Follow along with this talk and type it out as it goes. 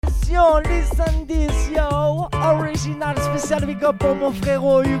Attention, listen this, yo. Original spécial big up pour mon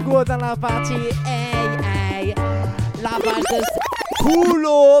frérot Hugo dans la partie. Hey, hey. La vache de... Cool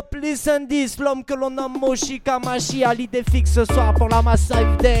up, listen this. L'homme que l'on nomme Moshi Kamashi a l'idée fixe ce soir pour la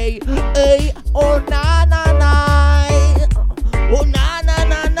Massive Day. Hey, oh na na na. Oh na na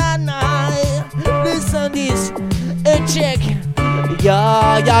na na na. Listen this. Hey, check.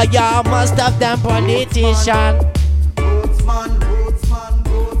 Yeah, must have them politician. Rootsman.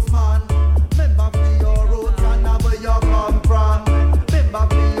 Remember for your roots and where you come from. Remember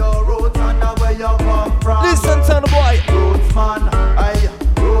for your roots and where you come from. Listen, son boy. Rootsman.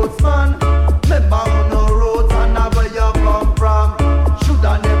 Remember who no roots and where you come from.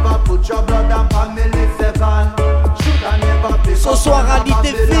 Shoulda never put your blood and family second. Shoulda never pick Ce soir à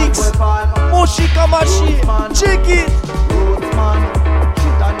l'idée fixe. Moshi Kamashi. Check it. Rootsman.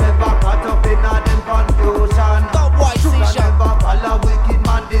 Shoulda never caught up in a them confusion. Shoulda never follow wicked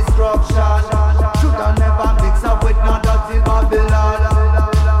man destruction. Shoulda never mix up with no dirty Babylon.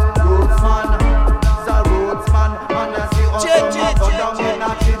 Rootsman, the rootsman, and I see us go down in a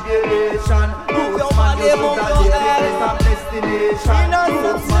tribulation. Rootsman, you shoulda live some destination.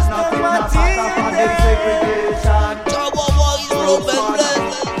 Rootsman, not in a part of a segregation. Rootsman,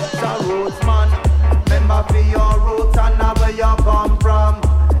 the rootsman, remember for your roots and where you come from.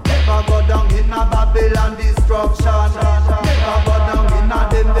 Never go down in a Babylon destruction. Never go down in a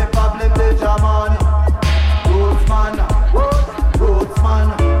them the problem they jam on. Rootsman,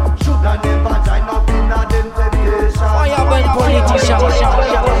 shoulda never join up in a them temptation. Fireman politician.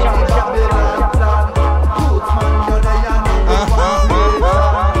 Babylon plan. Rootsman, you're the number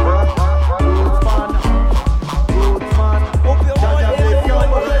one Rootsman. Jaja put your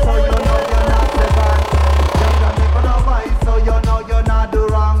word so you know you're not the bad. Jaja never know why so you know you're not the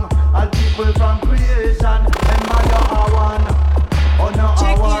wrong. All people from creation, remember you're one. Oh no, I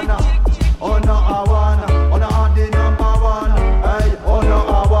wanna. Oh no, I wanna. Oh no, I'm the number one. Hey, oh no,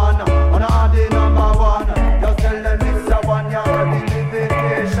 I wanna. Oh no, I'm the number one. Just tell them it's the one you're the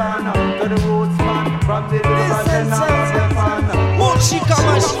invitation to the roots man from the river and the fan. Moshi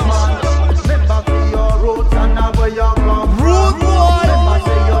Kamashi. Remember for your roots and where you come from. Root boy. Remember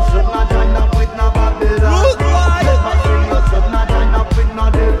say you should not join up with no Babylon. Root boy. Remember say you should not join up with no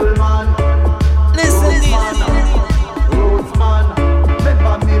devil man. Listen this. Rootsman,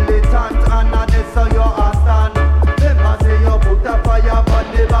 remember militant and that's how you are stand. Remember say you put a fire for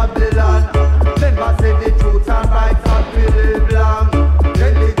the Babylon. Remember say the truth and rights are really blank.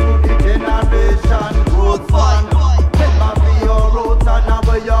 Tell it to the generation. Rootsman, remember for your roots and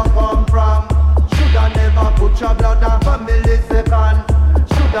where you come from. Shoulda never put your blood and family second.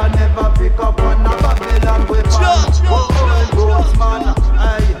 Shoulda never pick up on a Babylon weapon. Rootsman,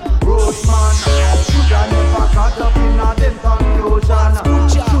 hey, Rootsman. Shoulda never caught up in a them confusion.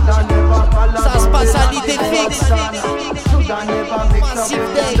 Shoulda never follow Ça se passe à l'idée fixe. Shoulda never mix up Massive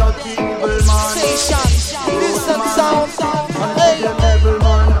with Day. the dirty evil man. Station. Listen sound. Hey, them evil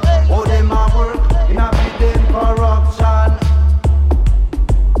man. Oh, them a work in a them corruption.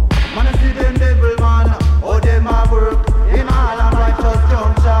 Man, I see them devil man. Oh, them a work in all unrighteous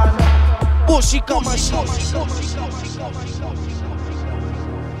junction. Moshi Kamashi.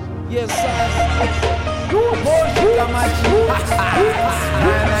 Yes, sir. Moshi Kamashi.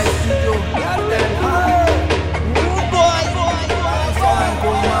 Rude boy.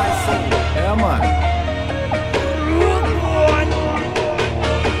 Yeah, man. Rude boy.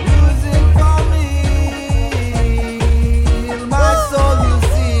 Music for me, my soul you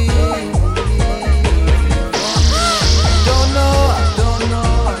see. Don't know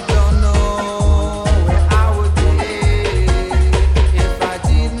where I would be if I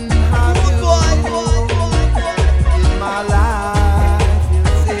didn't have you in my life.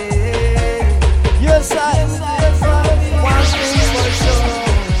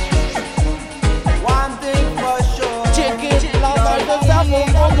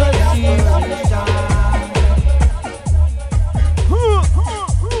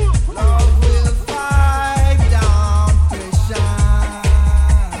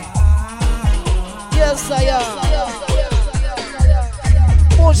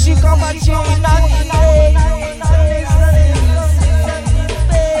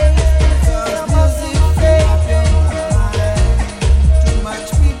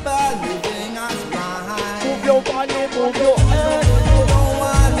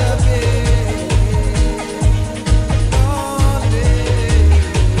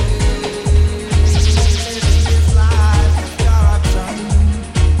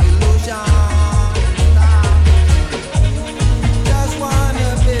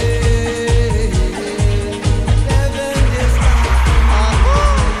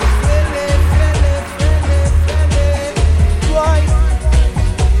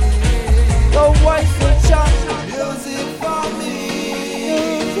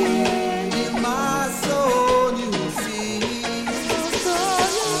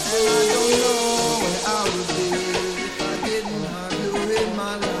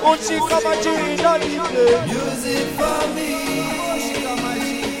 Music for me.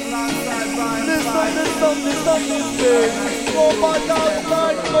 Listen. Go back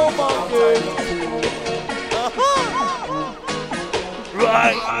outside, go back in.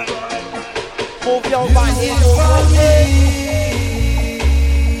 Right. Move your body,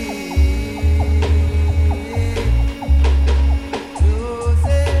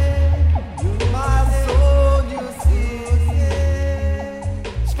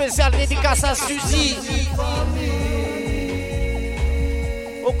 spécial dédicace à Suzy.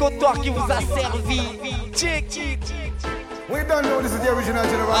 Au comptoir qui vous a servi. Check it. We don't know this is the original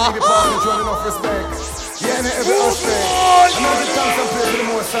General Need the Party showing enough respect. Yeah, in every aspect. I'm not just trying to play for the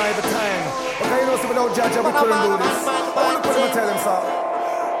more side of the time. Okay, you know, so without judge, we couldn't do this. I want to put him and tell him so.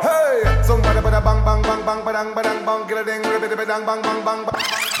 Hey! Somebody bada bang bang bang bang badang badang bang get a ding ribbit badang bang bang bang bang.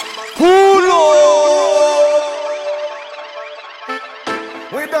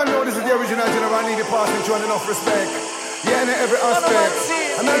 We don't know this is the original General Need the Party showing enough respect. Yeah, in every aspect.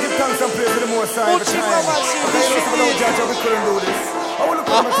 I'm not just trying to play for the more side of the time. Okay, you know, so without judge, we couldn't do this. I want to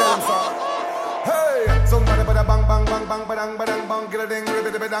put him and tell him so. Somebody bada bang bang bang bang badang badang bang get a ding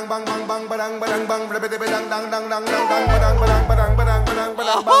ribbit badang bang bang bang badang badang bang ribbit badang dang dang dang dang dang badang badang badang badang badang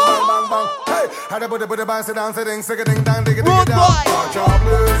badang bang bang bang. Hey, had a put a bang sit down sitting sick a ding dang dig it down.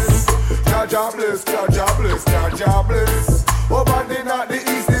 Jobless, jobless, jobless, jobless. Oh, but they not the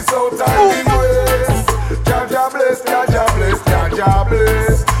east, the south, and the west. Jobless, jobless,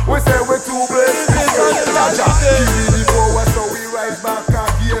 jobless. We say we're too blessed. Give me the power, so we rise back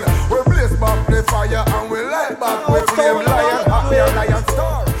again. We blaze back the fire and we light back with flame. Lion, happy and lion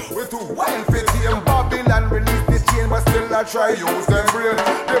star. We too wild for tame. Babylon release the chain, but still I try use them brain.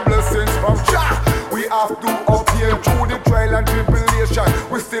 The blessings from Jah we have to obtain through the trial and tribulation.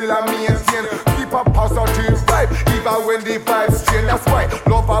 We still are maintain. Keep a positive vibe, even when the vibes change. That's why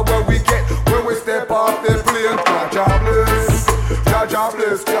love are where we get when we step off the plane. Jobless,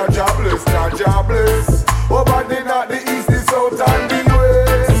 jobless, jobless, jobless. Oh, but they not the east, the south, and the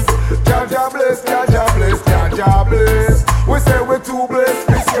west. Jobless, jobless, jobless. We say we're too blessed.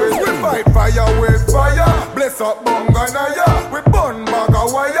 We fight fire with fire. Bless up Bunganaya. We burn bag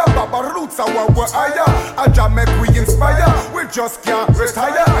of wire. Baba roots are what we're higher. Aja make we inspire. We just can't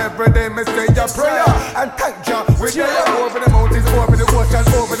retire. Every day me say a prayer and thank Jah. We there over the mountains, over the oceans,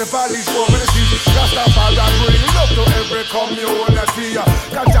 over the valleys, over the seas. Rastafari bring love to every community.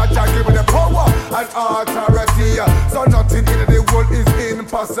 Jah give me the power and authority. So nothing in the world is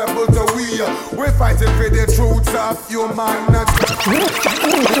impossible to we. We're fighting for the truths of humanity.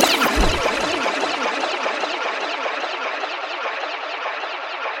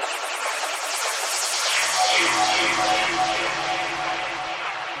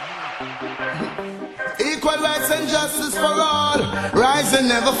 Equal rights and justice for all. Rise and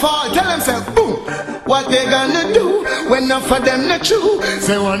never fall. Tell themselves, boom. What they gonna do when enough of them not true?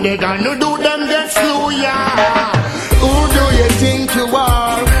 Say what they gonna do, them get slew, yeah. Who do you think you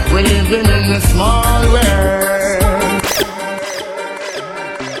are? We're living in a small world.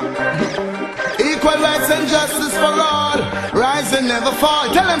 Equal rights and justice for all. Rise and never fall.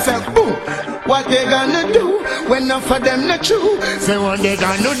 Tell themselves, boom. What they gonna do when enough of them not true? Say what they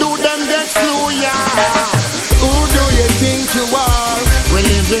gonna do, them get slew, yeah. Who do you think you are? We're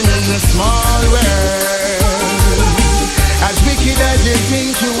living in a small world. As wicked as you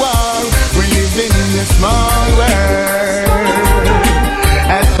think you are, we're living in a small world.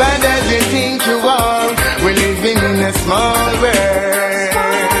 As bad as you think you are, we're living in a small world.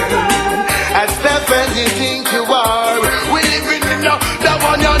 As tough as you think you are, we're living in that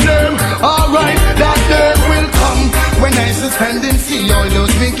one your name. Alright, that day will come when I stand and see all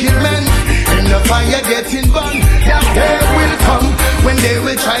those wicked men in the fire getting burned. That day will come when they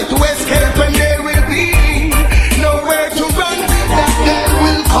will try to escape and there will be nowhere to run. That day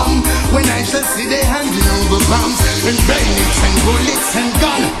will come when I shall see they handing over bombs and bayonets and bullets and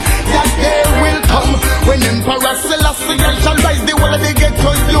guns. That day will come when Emperor Selassie shall rise the world of the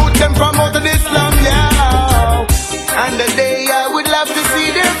ghetto, youth them from out of Islam, yeah. And the day I would love to see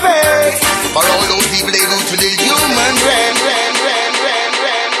their face for all those people they go to the human race.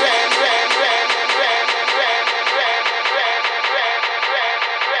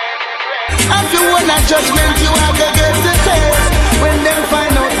 After one judgment you have to get the taste. When them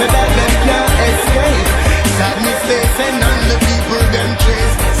find out that them can't escape, sadness they send on the people them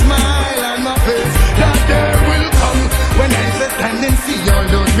trace. Smile on my face. That day will come when I stand and see all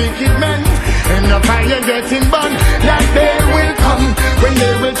those wicked men in the fire getting burned. That day will come when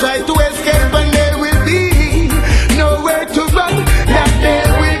they will try to escape and there will be nowhere to run. That day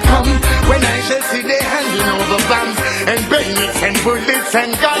will come when I shall see they handing over bombs and bayonets and bullets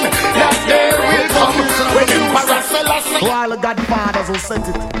and guns. godfathers who sent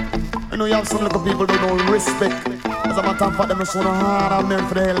it. I know you have some little people who don't know respect. As a matter of fact, them are so hard on men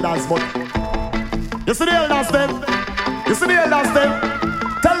for the elders, but you see the elders them? You see the elders them?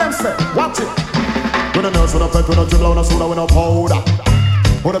 Tell them, say, watch it. When a nurse, when a pet, when a dribble, when a soda, when a powder.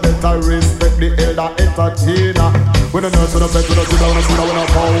 When a better respect the elder entertainer. When a nurse, when a pet, when a dribble, when a soda, when a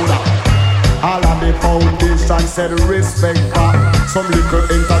powder. All of the foundation said respect back. Some little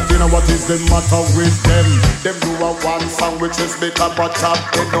entertainer, what is the matter with them? Them do a one song which is big up a top.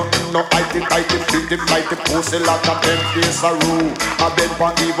 They don't know IT, fit them like the pussy like a them face a rule. I bet for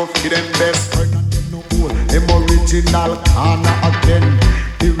evil for them best friend and them no cool. Them original corner again.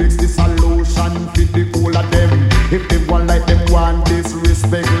 Here is the solution fit the cool of them. If they want like them want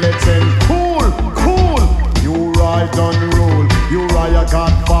disrespect, let them cool. You ride on roll. You are a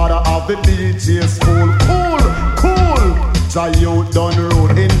godfather of the DJ school. Cool. Jayou done roll.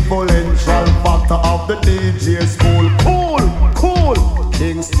 Influential factor of the DJ school. Cool.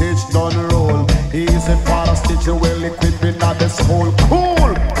 King Stitch done roll. Easy father Stitch well equipped at the school.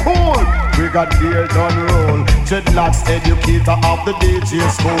 Cool. Brigadier done roll. Dreadlocks educator of the DJ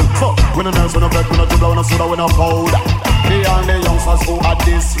school. So when a nurse, when a vet, when a dribble, when a soda, when a powder. They are the youngsters who are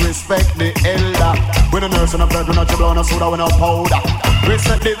disrespect the elder. When a nurse, when a vet, when a dribble, when a soda, when a powder. We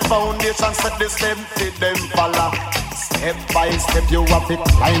set the foundation, set the step, fit them follow. Step by step you have to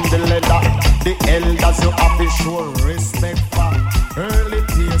climb the ladder. The elders you have to show respect for. Early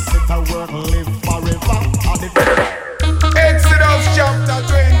days set a work, live forever. Exodus chapter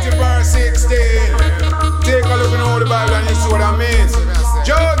 20 verse 16. Take a look in all the Bible and you see what I mean.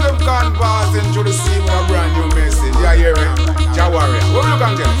 Joseph gone passing through the sea with a brand new message. Yeah, hear me? Jah warrior. What look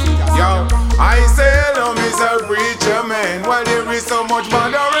at them? Yo, I say hello, Mr. Preacher Man. While there is so much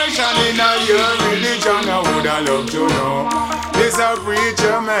moderation in your religion, I would have loved to know. Mr.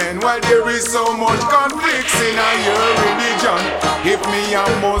 Preacher Man, while there is so much conflicts in your religion. If me a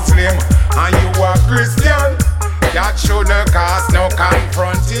Muslim and you a Christian, that shouldn't cause no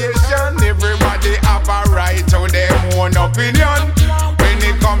confrontation. Everybody have a right to their own opinion when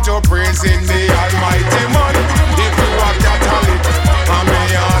it comes to praising the Almighty Man. If you are Catholic and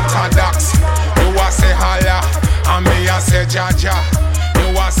me Orthodox, you a say Allah and me a say Jaja.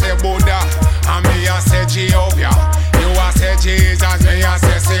 You a say Buddha and me a say Jehovah. You a say Jesus, me a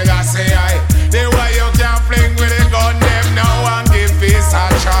say Selassie. The way you can fling with a gun them now and give peace a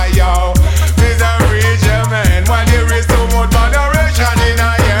try, yo. Mr. Preacher Man, when there is so much moderation in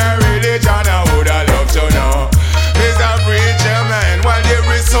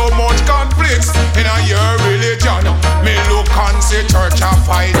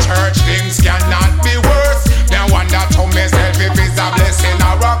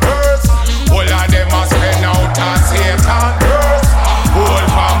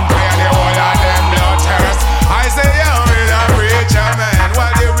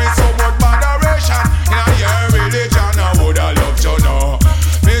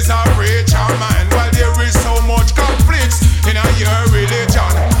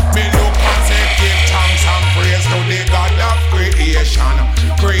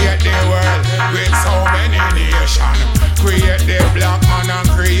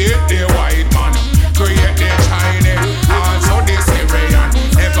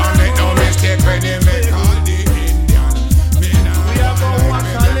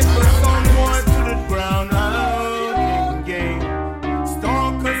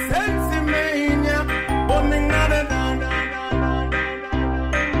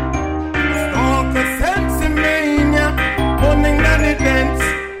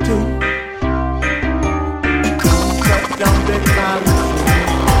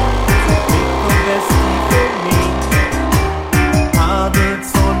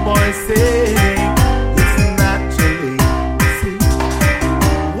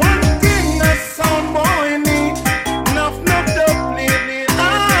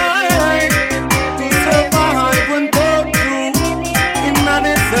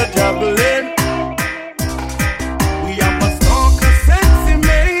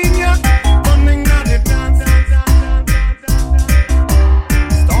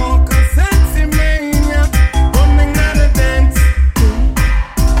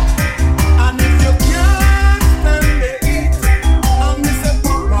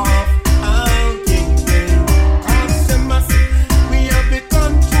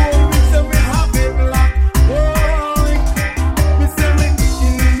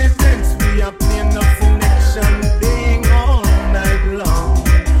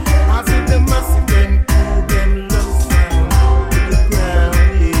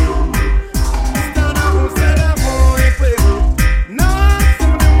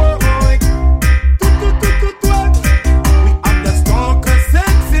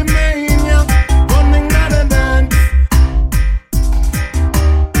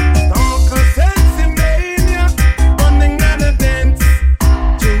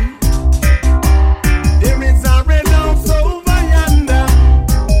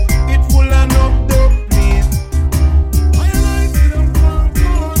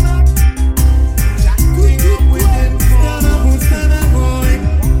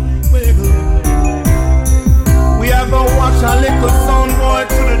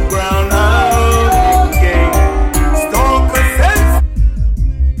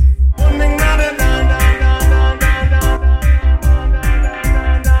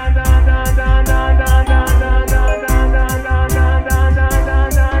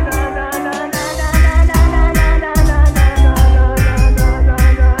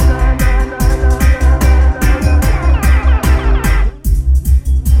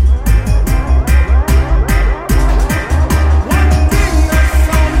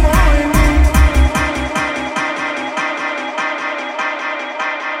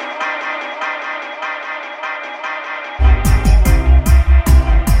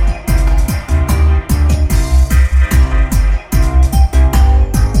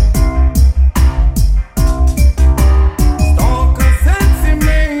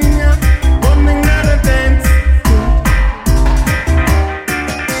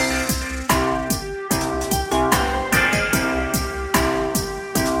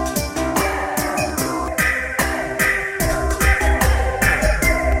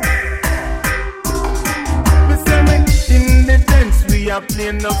a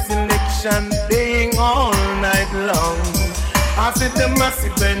play no selection, playing all night long. I said the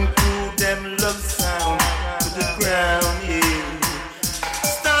massive and crew, them love sound to the ground, yeah.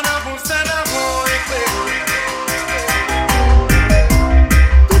 Stand up, oh,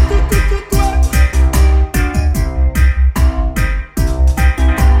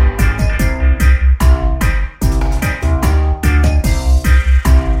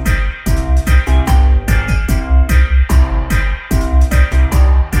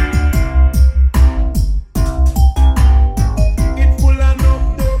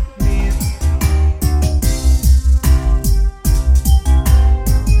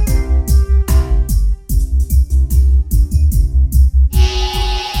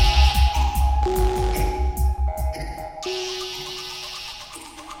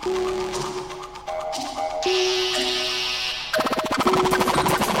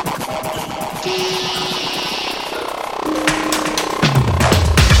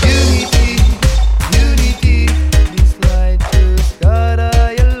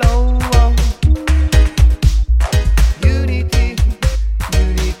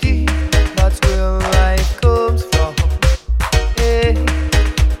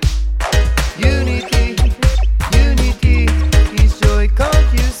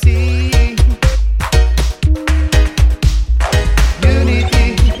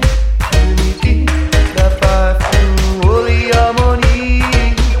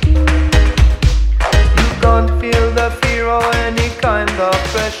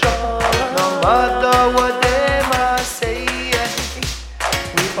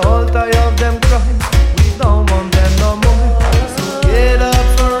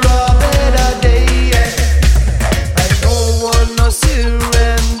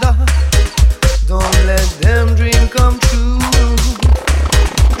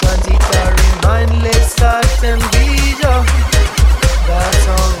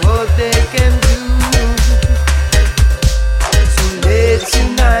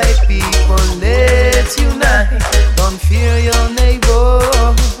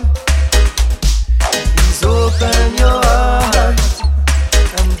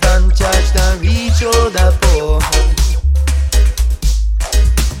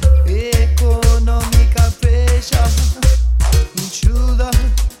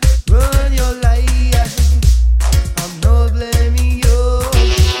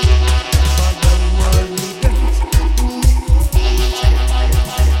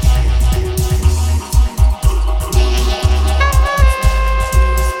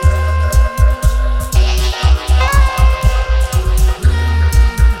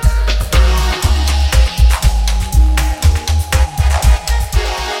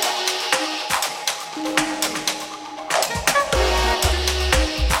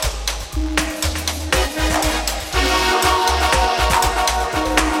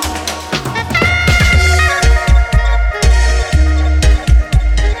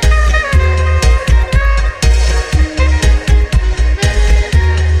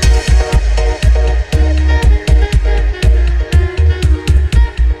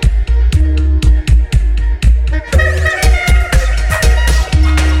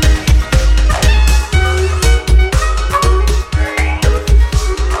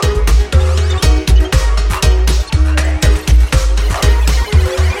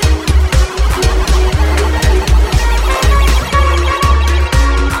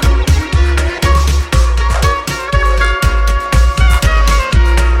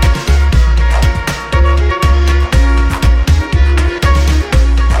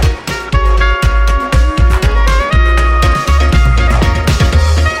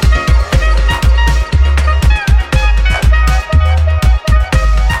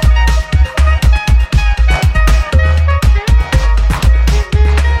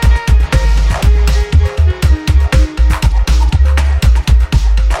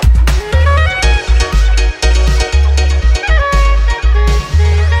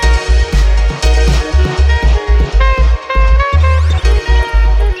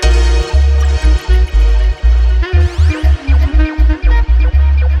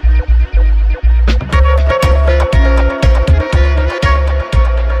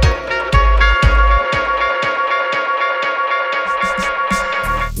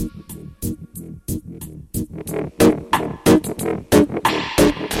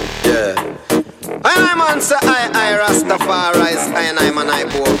 Answer I Rastafari's I man I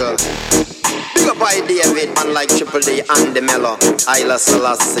bogle. Big up I David, man like Triple D and the Mellow. Isla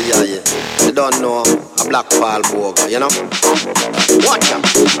Selassie, you don't know a Black Paul bogle, you know? Watch out.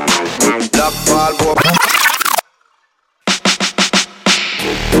 Black Paul bogle.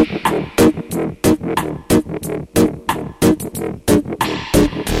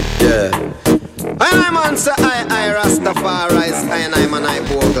 man say I Rastafari, I'm an I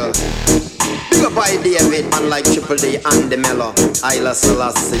Bogle. Big up I David, man like Triple D and the Mellow. Isla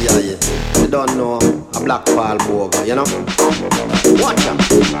Selassie, you don't know a Black Paul Bogle, you know? Watch out.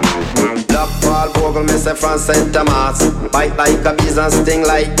 Black Paul Bogle, me say from St. Thomas. Bite like a bees and sting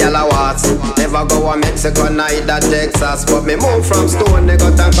like yellow watts. Never go to Mexico, neither Texas. But me move from Stone, they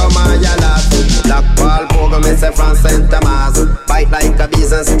got and come on yellow. Black Paul Bogle, me say from St. Thomas. Bite like a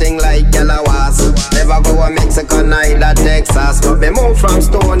bees and sting like yellow watts. Never go to Mexico, neither Texas. But me move from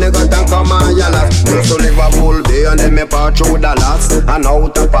Stone, they got and come on yellow. Close to Liverpool Bay and then me part through Dallas. And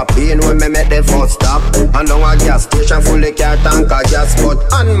out of a pain when me make the first stop. And down a gas station fully car tank of gas. But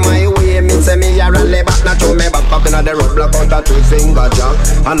on my way me say me a rally back. Not throw me back up in the roadblock out a 3-finger jack.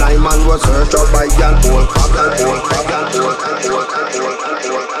 And I man was search up by Jan Paul.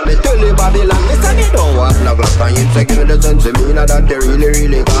 Me tell you Babylon, me say me don't want no glass. And you say give me the sense of me now that they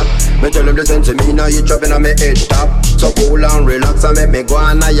really got. Me tell him the sense of me now you chopping on me head top. So cool and relax and make me go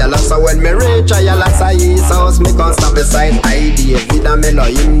on a yalla. So when me reach a yalla say his house, me can't stop beside I David and me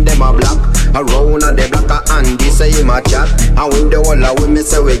love him them a black. Around a the block and this say him a chat. And when the whole of we me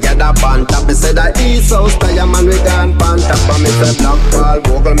say we get up on top. Me say that his house tire man we gone pan top. And me say Black Paul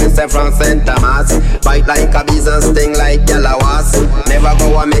Bogle, me say from St. Thomas. Bite like a bees and sting like yellow wasp. Never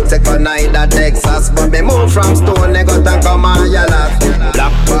go to Mexico neither Texas. But me move from Stone, they got and come on yellow.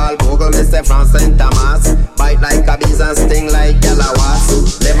 Black Paul Bogle, me say from St. Thomas. Bite like a bees and sting like yellow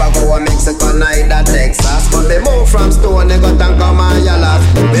wasp. Never go to Mexico neither Texas. But me move from Stone, they got and come on yellow.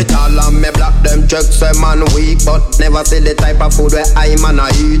 Me tall and me black, them checks say man weak. But never see the type of food where I man a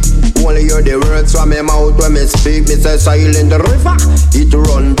eat. Only hear the words from me mouth when me speak. Me say sail in the river, it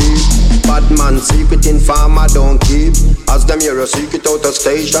run deep. Bad man secret in farmer don't keep. As them hear a secret out of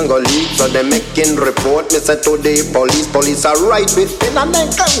station go leak. So they making report, me say to the police. Police are right with pin and then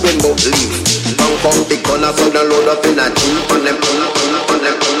can win both leave. Come the gunner so they load up in a jeep. On them, on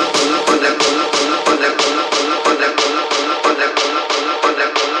them.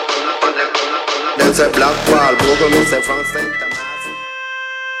 Them say Black Paul Bogle, me say from St. Thomas.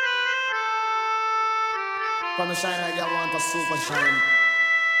 From the shine I get want a super shine.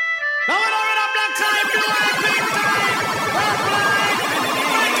 Now we're in a black time, blue eye, pink time. Black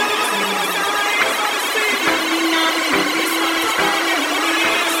line,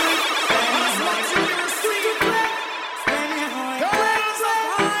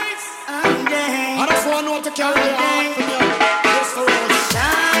 I just want to know to carry your heart from you. Yes, the road.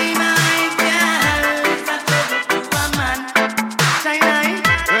 Shine eye, girl, that's a good woman. Shine eye,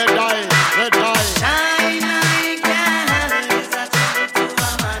 Red eye, red eye. shine eye, girl, that's a good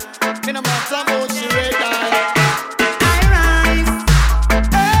woman. In a matter about she red eye. I ride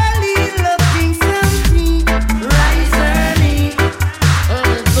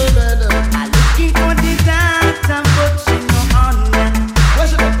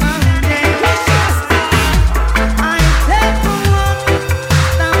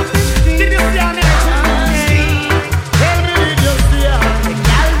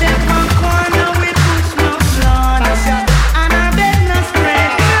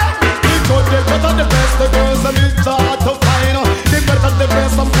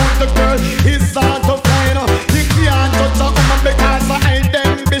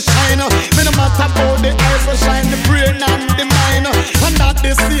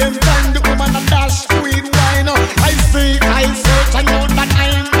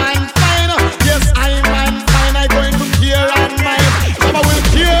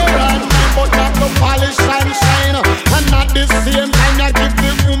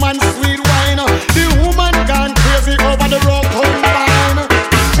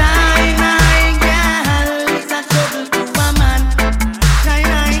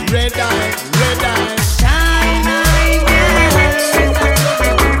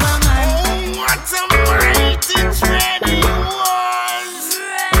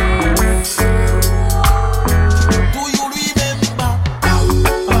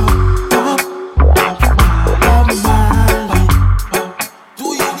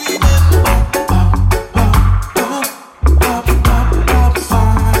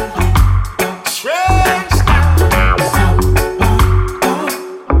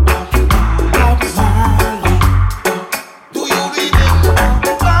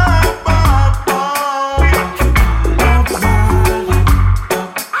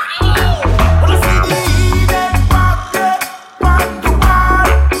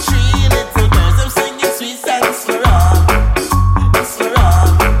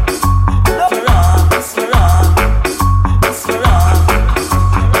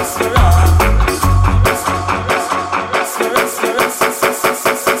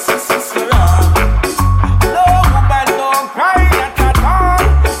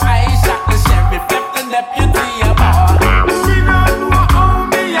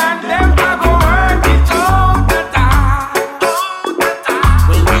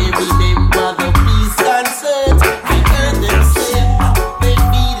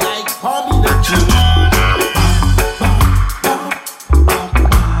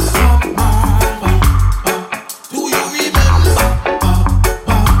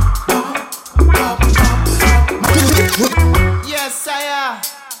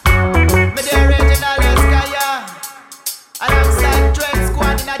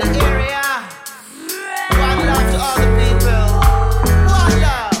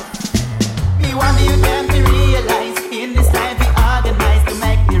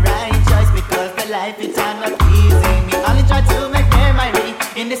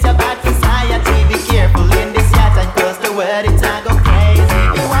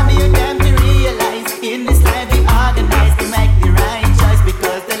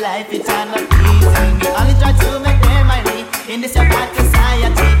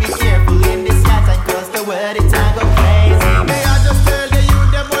society. Be careful in this cat and cause the word it a go crazy. May I just tell the youth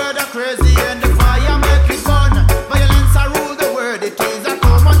them word are crazy and the fire make it burn. Violence a rule the word, it is a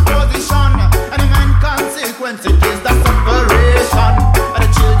common position. And the man consequence, it is the separation. And the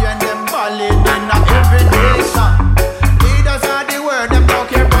children them balling in every nation. Leaders are the word, them don't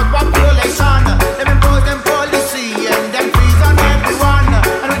care about population. Them impose them policy and them fees on everyone.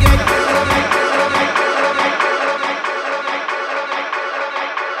 And we get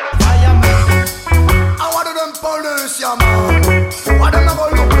I want them police, yeah, man. Why them never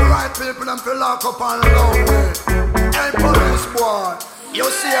look the right people and feel lock up and lonely? Hey, police boy, you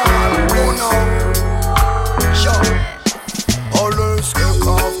see all, you know. Sure. Police kick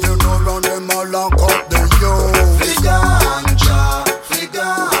off the door and them a lock up the youth. Fi ganja.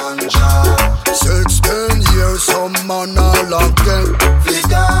 16 years, some man a lock it. Fi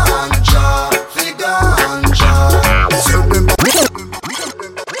ganja. So them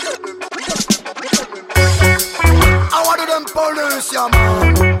them police, yeah,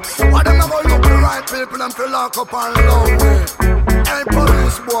 man. Why them never look the right people and feel lock up and lonely? Hey,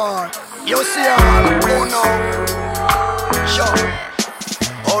 police boy, you see all, you know. Sure.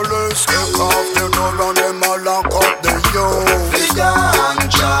 Police kick off the door and them a lock up the youth. Fi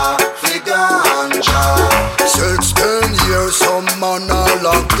ganja. 16 years, some man a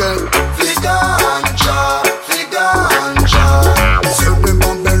lock it. Fi ganja. So them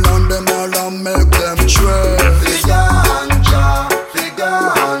Babylon, them all a make them trade.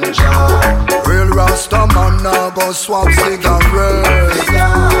 Real Rasta man now go swap cigarette.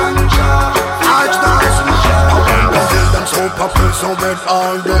 Them super prison with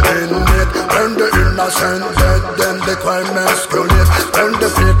all the inmate. When the innocent dead, then the crime escalate. When the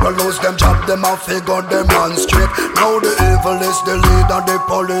people lose them job, them a figure them on straight. Now the evil is the leader, the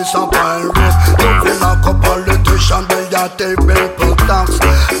police are pirate. Don't feel like a politician, they a take people tax.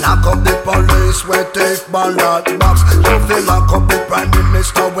 Lock up the police, we take ballot box. Don't feel like a big prime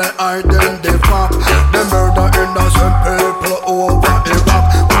minister, we hiding the fact. They murder innocent people over Iraq.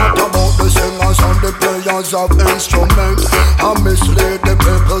 What about the singers and the players of instruments? I mislead the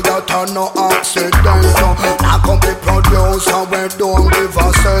people that are no accident. Lock up the producer, we don't give a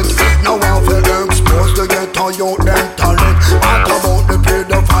cent. Now I feel exposed to get on your them talent. What about the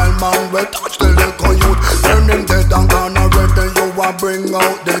pedophile man, we touch the little youth. Turn him dead and gone already, you a bring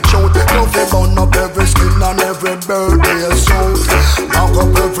out the truth. You feel burn up every skin and every birthday suit. Lock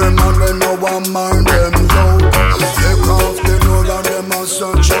up every man, we know one mind them out. Take off the door and them a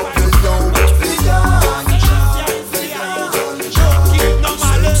search up the youth.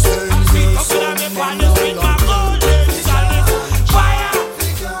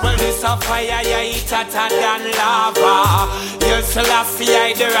 Fire, yeah, it's hotter than lava. You're Selassie,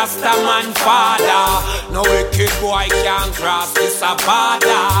 I the Rasta man father. No wicked boy can cross this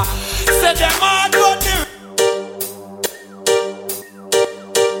border. Say them hard but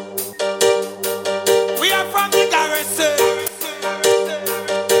we are from the garrison.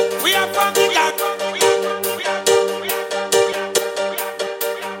 We are from the garrison.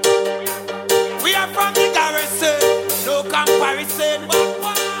 We are from the garrison. No comparison.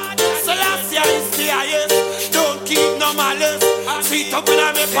 Don't keep no malice. Sit up in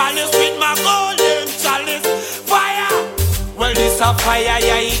a me palace with my golden chalice. Fire! Well, this a fire,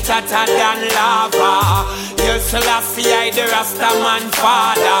 yeah, it's hotter than lava. You're Selassie, I the Rasta man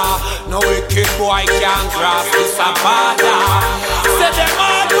father. No wicked boy can cross this border. Say them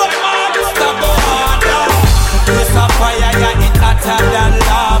all good man, stop the order. This a fire, yeah, it's hotter than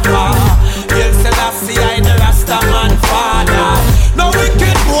lava. You're Selassie, I the Rasta man father. No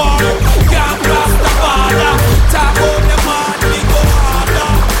wicked boy can't cross the border. Talk about the man, we go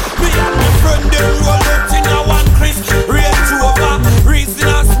harder. Me and my friend, them roll out in a one Chris. Range over, reason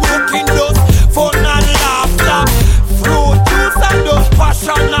and smoking dust. Fun and laughter. Fruit juice and dust,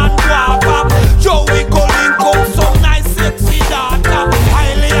 passion and guava. Yo, we go link up some nice sexy data.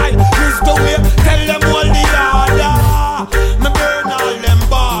 Highly high, is the way, tell them all the order. Me burn all them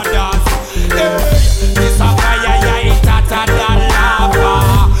borders. Hey, this a fire, yeah, it's hotter than lava.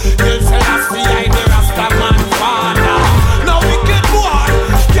 You'll Selassie, I the Rasta man father. No wicked boy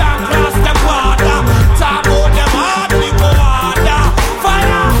can't cross the border. Talk about them hard, we go harder.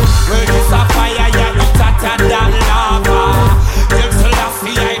 Fire, well this a fire, yeah, it's hotter than lava. You'll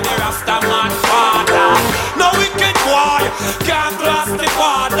Selassie, I the Rasta man father. No wicked boy can't cross the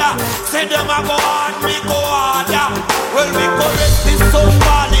border. Say them a go hard, we go harder. Well we correct this sun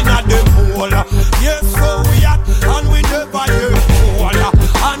ball in a them hole. Yes, so we act and we never hear cool.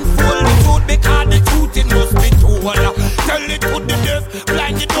 Unfold the truth because the truth it must be told. Tell it to the deaf,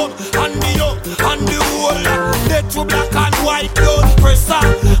 blind the dumb, and the young, and the old. Dead to black and white done. oppressor.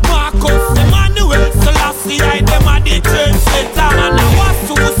 Marcus Emmanuel Selassie, them a the trendsetter. And I was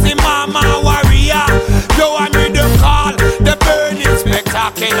to see Mama Warrior. Yo, I'm with the call, the burning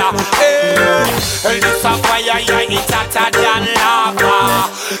spectacular. Hey, this a fire, yeah, it's hotter than lava.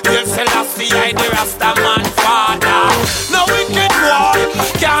 Hail Selassie, the Rasta man father. No wicked boy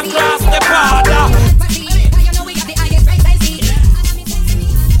can't cross the border.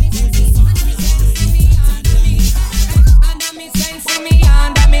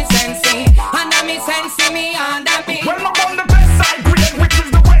 Well, I'm on the best side grade, which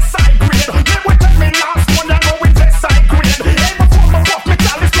is the west side grade. They would tell me last one, I go with west side grade. Hey, before my fuck me,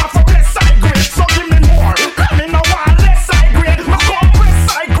 tell it's not for west side grade. So give me more, call me no one less side grade. Me come west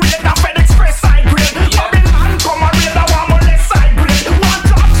side grade, I fed express side grade. Babylon come a raid, I want my left side grade. One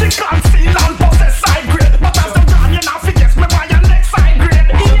job, she can't steal and possess side grade. But as them gone, you know, forget me by your next side grade.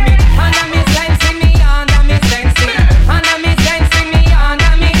 Under me sensing me, under me sensing. Under me sensing me,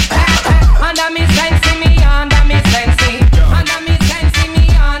 under me. Under me sensing me, under me sensing. Under me sensing me,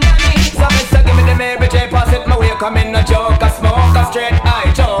 under me. So Mr. give me the Mary J, pass it my way. Come in no joke, a smoke, a straight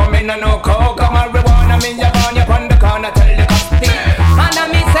eye. Show me no coke, a marijuana. Me ya on you on the corner, tell the cops. Under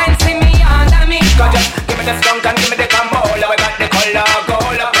me sensing me, under me. Just give me the skunk and give me the camola. We got the color,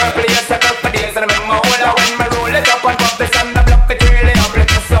 gold, purple, yes, a couple days and I'm mola. When me roll it up and pop this on the block, it really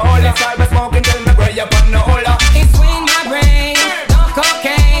uplift my soul. Inside me smoking till me gray up on the hola. It's in my brain, no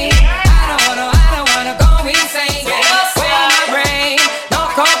cocaine. I don't wanna go insane. It's in my brain, no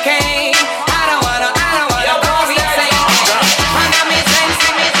cocaine. I don't wanna go insane. Under me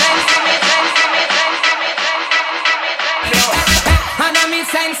sensing me, sensing me, sensing me, under me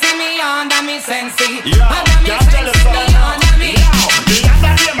sensing me, under me sensing. Under me sensing me, under me. The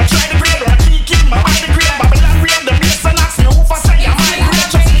other day, I tried to grade, I keep in my mind the grade. Babylon rain, the bass and ask me who for say I'm high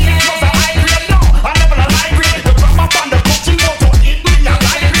grade. Just me, it was a high grade, no, I never a high grade. The grab up on the coaching motor, it me a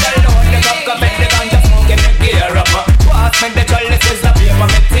high grade. The cup make the ganja smoking the gear up. Pass me the chalice is the paper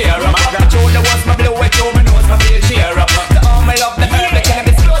me tear up. The shoulder was my blue, it through my nose, my feel cheer up. The arm I love the herb, the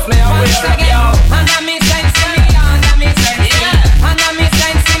cannabis close me, I wear up, yo. Under me sensing me, under me sensing. Under me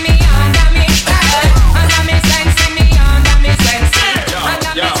sensing me, under me. Under me sensing me, under me sensing.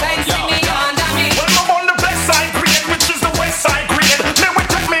 Under me sensing me, under me. Well, I'm on the best side grade, which is the west side grade. They would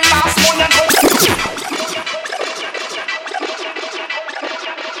take me last one and go.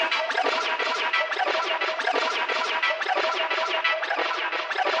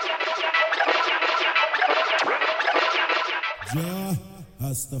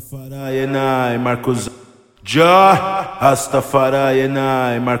 Rastafari and I, Marcos. Já, Rastafari and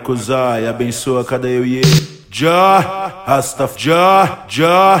I, Marcosai, abençoa cada eu e ele. Já, Rastafari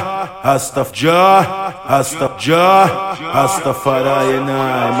and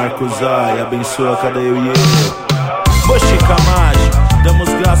I, Marcosai, abençoa cada eu e ele. Mochica mágica, damos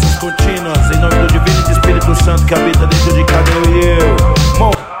graças contínuas em nome do Divino e do Espírito Santo que habita dentro de cada eu e eu.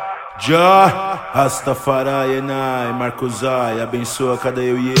 Já, Rastafari and I, Marcosai, abençoa cada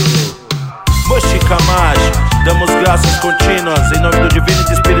eu e eu. Mochica mágica, damos graças contínuas em nome do Divino e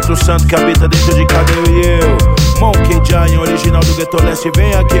do Espírito Santo que habita dentro de cada eu e eu. Monkey Giant, original do Ghetto Leste,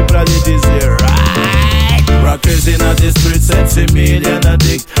 vem aqui pra lhe dizer. Rockers in the streets, sense million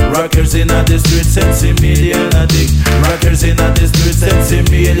addict. Rockers in the streets, sense million addict. Rockers in the streets, sense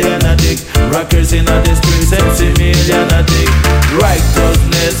million addict. Rockers in the streets, sense million addict.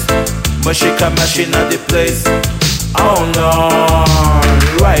 Righteousness, Mochica machine at the place. Oh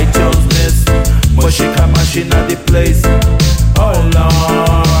Lord, righteousness, Mochica machine at the place. Oh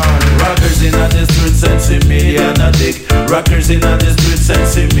Lord, rockers in the streets, sense million addict. Rockers in the streets,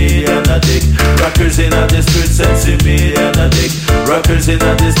 sense million addict. Rockers in the streets, sense million addict. Rockers in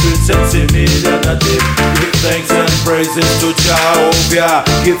the streets, sense million addict. Give thanks and praises to Jehovah.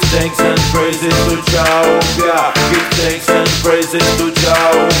 Give thanks and praises to Jehovah. Give thanks and praises to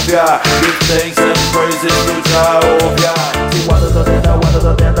Jehovah. Give thanks and praises to Jehovah. See what is the tenda, what is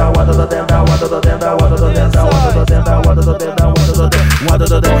the tenda, what is the tenda, what is the tenda, what is the tenda, what is the tenda, what is the tenda, what is the tenda, what is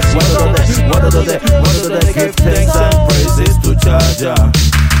the tenda, what is the tenda, what is the tenda. Give thanks and praises to Jaja.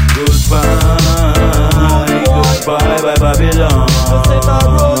 Goodbye, goodbye, bye Babylon.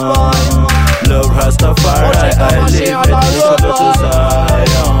 Love Rastafari, I live in the to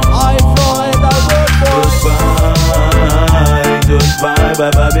Zion. Goodbye, goodbye,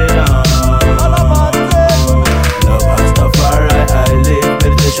 bye Babylon. Love Rastafari, I live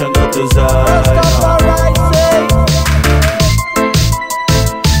meditation to Zion.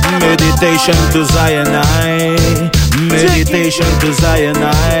 Meditation to Zion, meditation to Zion,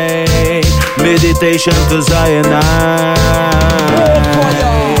 meditation to Zion.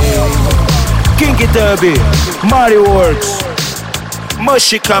 Kinky Derby, Mario Works,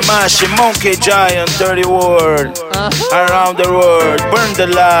 Mushy Kamashi, Monkey Giant, dirty world. Around the world, burn the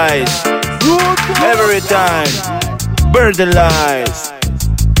lies. Every time, burn the lies.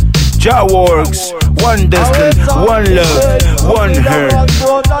 Jah works, one destiny, one love, one hurt,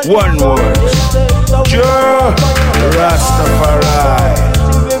 one word. Jah Rastafari,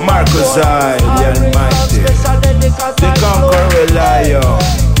 Marcus I, the Almighty, the conqueror lion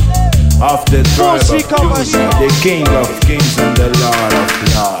of the tribe of Judah, the King of kings and the Lord of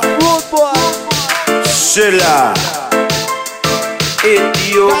lords. Silla,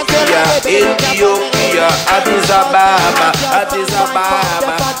 Ethiopia, Ethiopia, Addis Ababa, Addis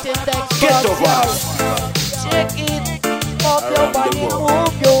Ababa. Get over. Check it, move your body,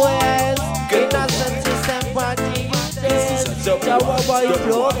 move your hands. Innocent system party, you dance. Jawaba, you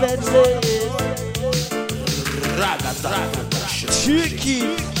blow that check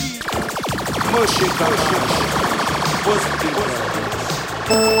it. Mushy Kamashi,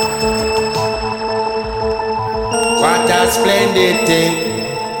 What a splendid thing.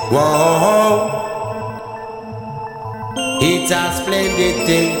 Whoa. It's a splendid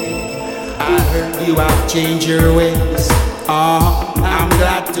thing. I heard you have changed your ways. Oh, I'm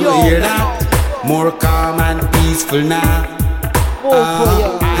glad to hear that. More calm and peaceful now.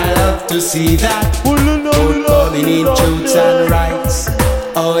 I love to see that. Coming in truths and rights.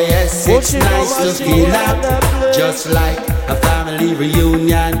 Oh yes, it's nice to feel that. Just like a family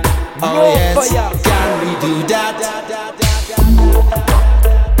reunion. Oh yes, can we do that?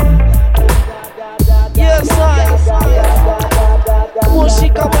 Yes, Mushy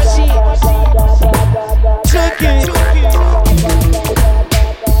Kamashi. Check it.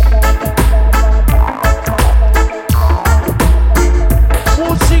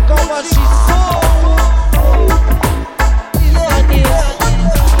 Mushy Kamashi.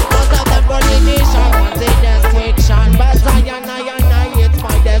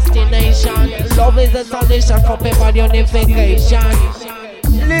 Love is a solution for people unification.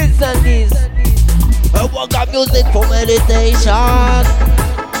 Listen this. I work on music for meditation.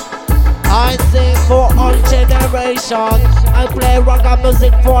 I sing for all generations. I play rock and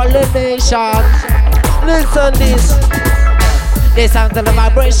music for all the nation. Listen this. Listen to the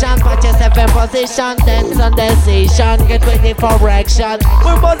vibration, put yourself in position, dance on decision, get ready for action.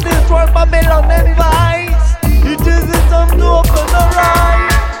 We must destroy Babylon and lies. It isn't time to open our eyes.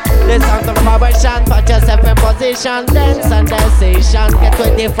 Listen to the vibration, put yourself in position, dance on decision, get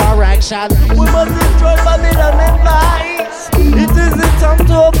ready for action. We must destroy Babylon and lies. It isn't time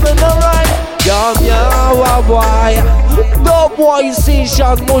to open our eyes. Why? No boy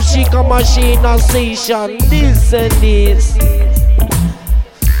session, Mushy Kamashi session. Listen this.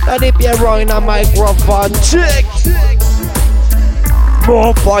 And if you're running a microphone, check.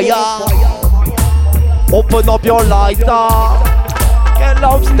 More fire. Open up your lighter. Get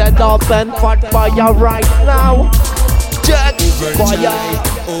up, stand up and fight fire right now. Check. Fire.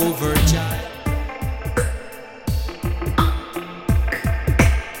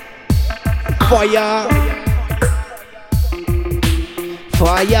 Fire.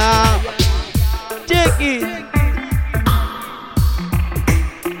 Fire. Check it.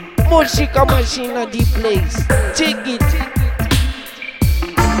 Mushy Kamashi in the place. Check it.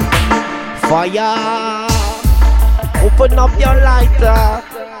 Fire. Open up your lighter.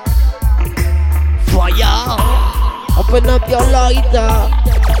 Fire. Open up your lighter.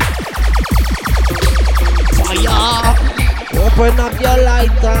 Fire. Open up your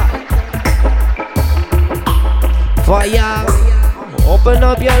lighter. Fire. Open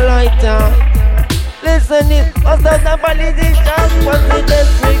up your lighter. Listen it, what's the politician? What's the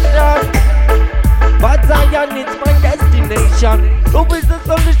restriction? But Zion is my destination. Who is the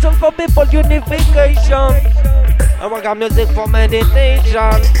solution for people unification? I work on music for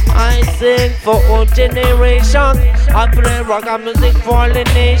meditation. I sing for all generation. I play rock and music for the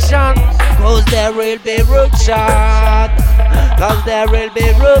nation. Cause there will be ruction. Cause there will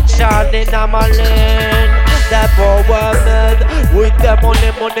be ruction in Amalan. The power man with the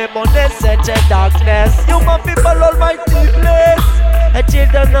money, set a darkness. Human people, almighty bless. The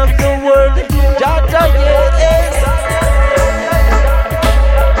children of the world, Jaja, yes.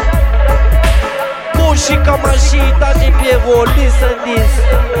 Mushy Kamashi, Tati Piero, listen this.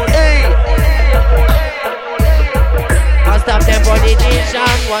 Hey. Must have them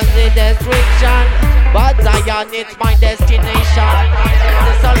politician, what's the destruction? But Zion, it's my destination.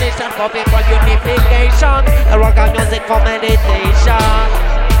 The solution for people unification. I rock and music for meditation.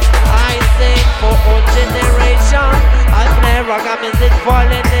 I sing for all generation. I play rock and music for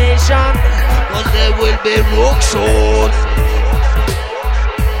the nation. Cause there will be rock shows.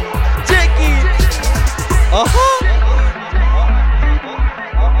 Take it.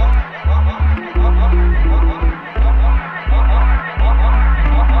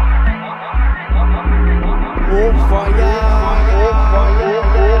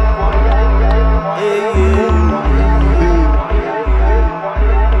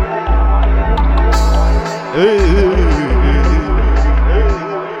 À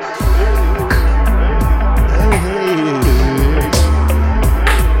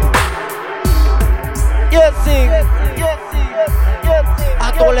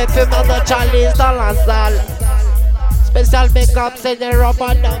tous les fumeurs de Charlie dans la salle. Spécial make-up, c'est des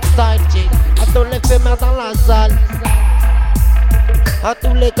robots nostalgiques. À tous les fumeurs dans la salle. À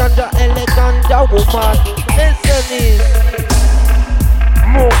tous les ganja et les ganja woman. Listen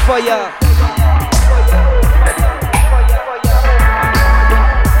more fire.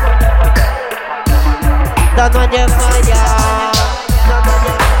 Donne-moi du fire.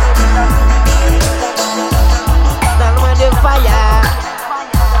 Donne-moi du fire.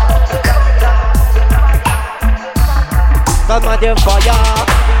 Donne-moi du fire.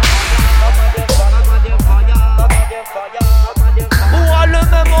 Pour le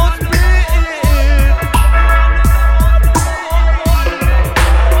même esprit.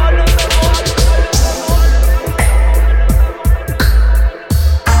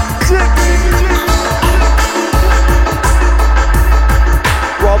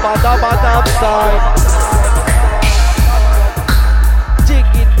 Robot side.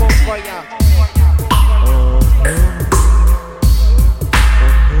 Take it for fire.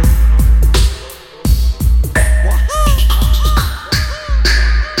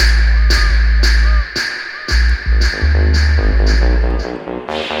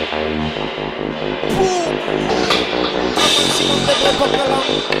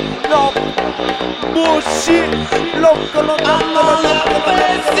 No bullshit. Local.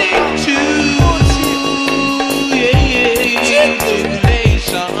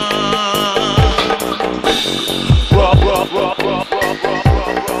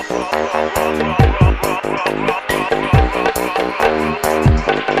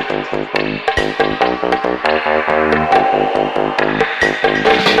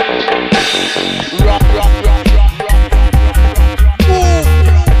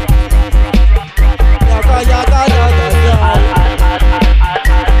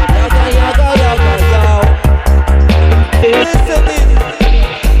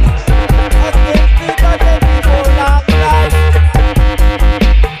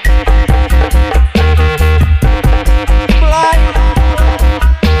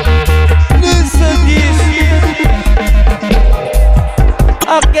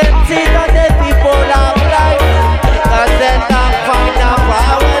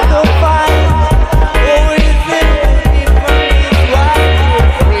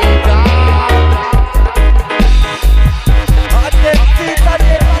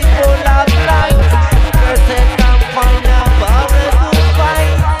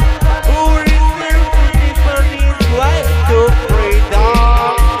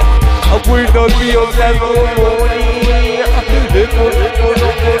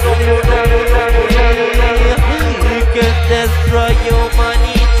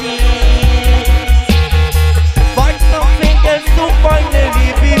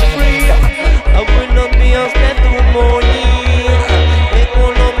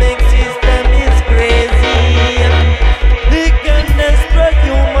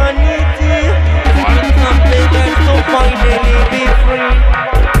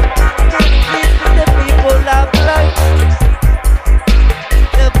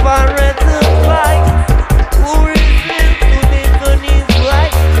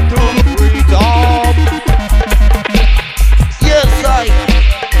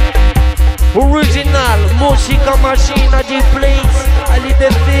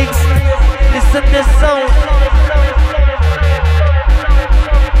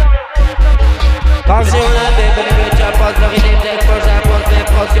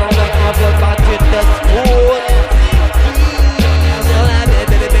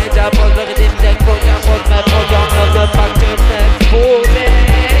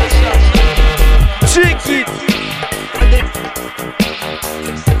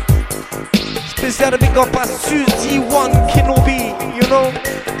 Spécial big up à Suzy One Kenobi, you know.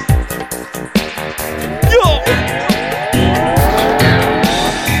 Yo!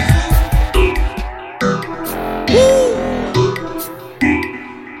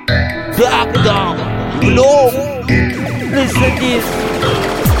 Black Dog, you know. Listen this,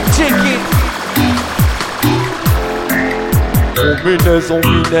 check it. Combinaison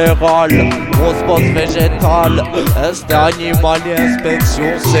minérale, grosse bosse végétale, instinct animalier,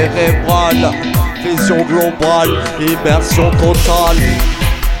 inspection cérébrale, vision globale, immersion totale.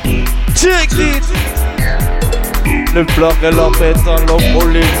 Check it! Les fleurs et la pétale, la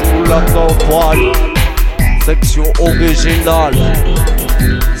police ou la campagne. Section originale,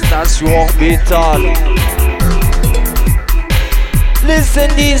 station orbitale. Listen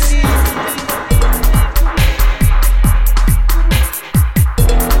this.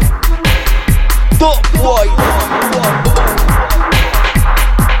 boy.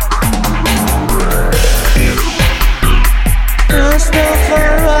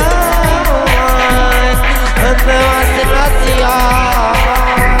 Rastafari, and there was the Rastafari,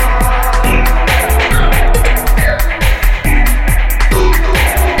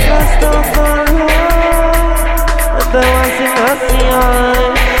 and there was the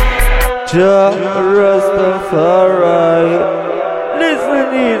Rastafari. Listen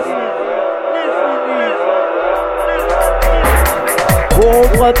this.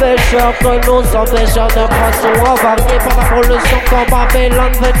 Pauvres pêcheurs que nous sommes pêcheurs de poissons embarqués par la pollution quand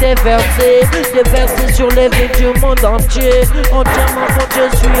Babylone veut déverser sur les vies du monde entier. Entièrement quand je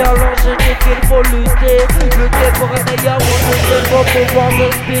suis alors je dis qu'il faut lutter pour un meilleur monde, pour pouvoir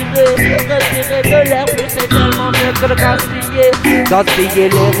respirer de l'air, mais c'est tellement mieux que de gaspiller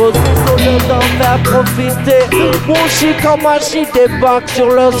les ressources au lieu d'en faire profiter. Mon Chikamachi débarque sur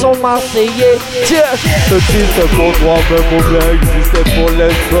le son marseillais. Tiens, ce titre pour toi même au bien existait pour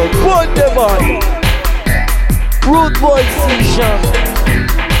les autres. Bonne demande. Road Boy Session.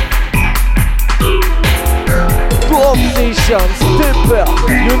 Drop Session. Stepper.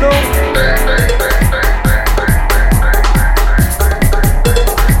 You know?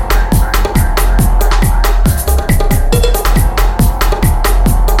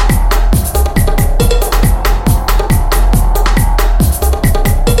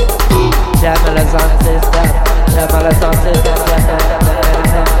 Jamais le sound system. Jamais le sound system.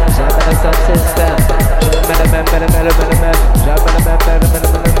 Jamais le sound system.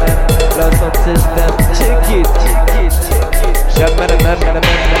 Le sound system. Check it. Jamais le sound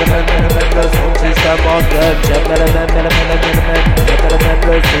system on them. Jamais le sound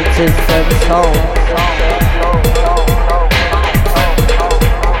system sound.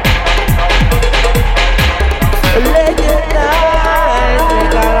 Legalize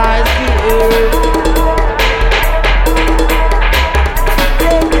the earth.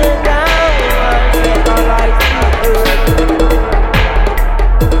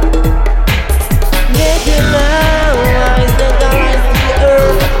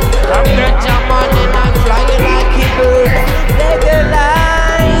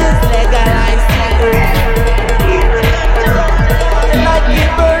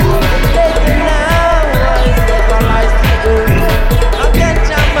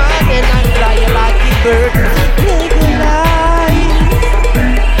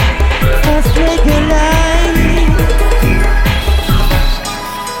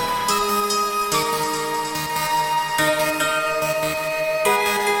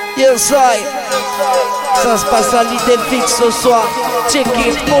 Ça se passe à l'idée fixe ce soir. Check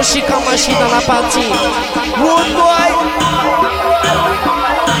it, mon Chikamachi dans la partie. Wood boy.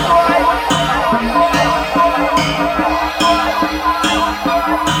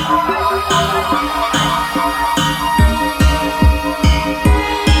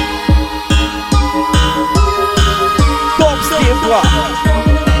 Top Steve,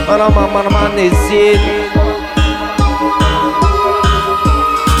 man, hésite.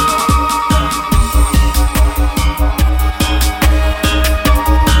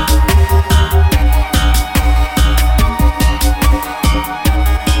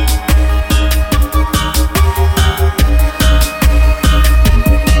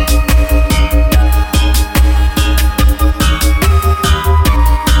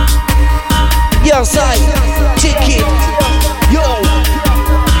 Check it, yo,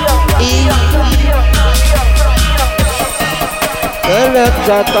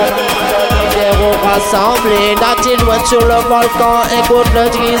 rassemblés, natifs sur le volcan, écoute le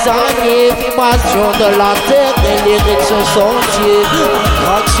grisanier, vibration de la terre, les lyrics se sont tiers,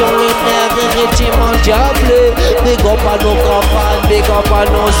 traction lunaire et régiment diablé, big up à nos campagnes, big up à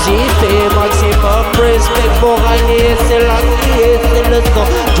nos cités, maximum respect pour Agnès, c'est la criée, c'est le son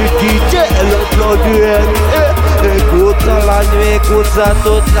du DJ et le plan du MC, écoute ça la nuit, écoute ça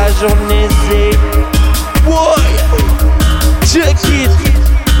toute la journée, c'est boy, check it.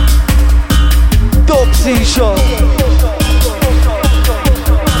 Toxition.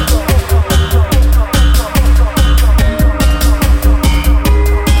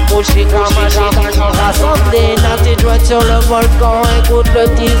 Rassemblés, natifs sur le volcan, écoute le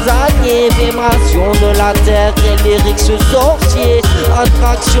tisanier, vibration de la terre et lyrics sorciers,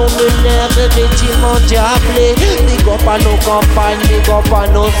 attraction lunaire et régiment diablé, big up à nos campagnes, big up à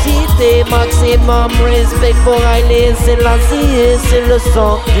nos cités, maximum respect pour Haile Selassie, c'est le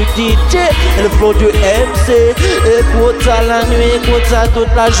son du DJ et le flow du MC, écoute ça la nuit, écoute ça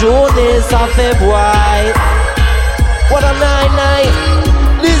toute la journée, ça fait boy. What a night.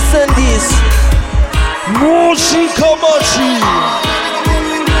 Listen this, Moshi Kamachi.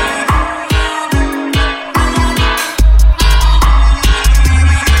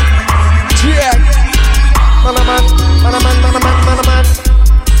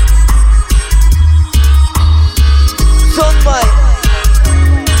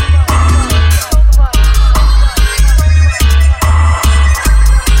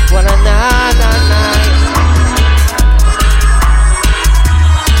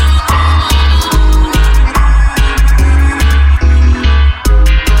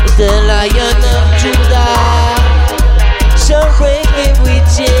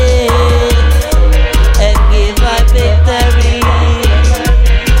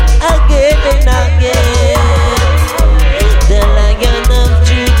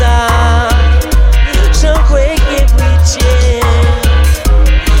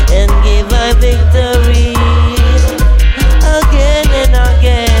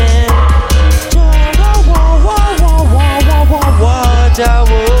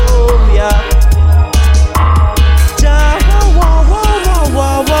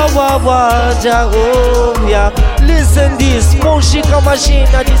 Jehovah. Listen this, Moshika machine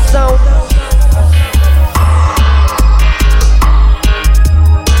at the sound.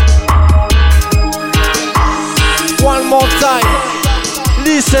 One more time,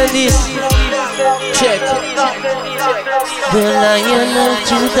 listen this. Check. The Lion of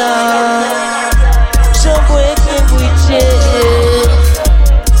Judah shall break every chain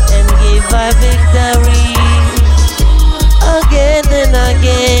and give a victory again and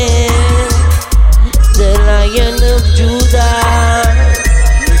again. The Lion of Judah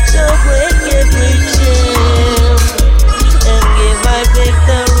shall break every chain and give a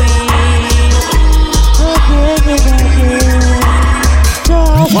victory again and again.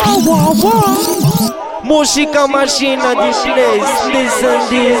 Moshika machine at this place. Listen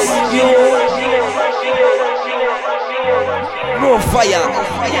this, yo. No fire.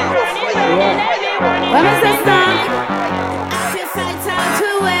 When I say stop, you fight out to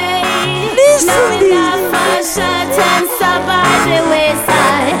wait. Listen this. For shut and stop by the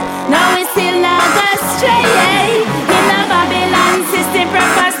wayside. Now we still not go stray. In the Babylon system,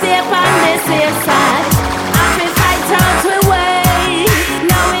 prefer stay on the safe side. I feel fight out to wait.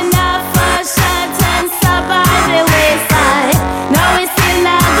 Now we not for shut and stop by the wayside. Now we still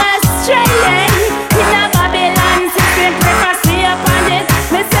not go stray. In the Babylon system, prefer stay on it.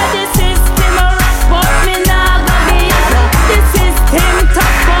 Me say the system rough, but me not gonna be up. The system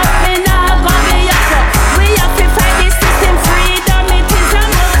tough, but me not gonna be up. We have to fight the system freedom. It is a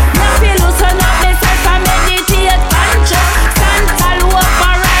must. Nothing loosen up myself and meditate and trust. Stand tall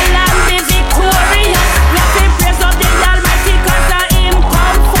over and be victorious. We have to praise up the Almighty 'cause of Him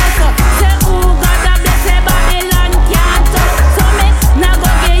come first. Say who God a bless Babylon can't touch. So me not go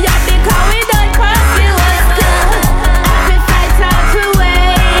give up because we don't pass the worst. Have to fight out to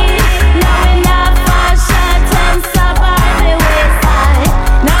wait. Now we not for shut and stop by the wayside.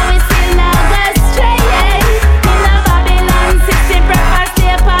 Now we still not go stray. In the Babylon system, prefer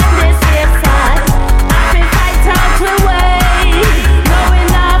stay on the safe side. Have to fight out to wait. Now we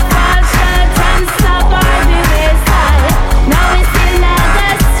not for shut and stop by the wayside. Now we still not go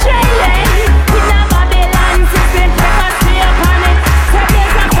stray. In the Babylon system, prefer stay on it. So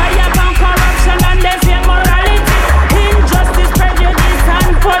there's a fire upon corruption and there's immorality, injustice, prejudice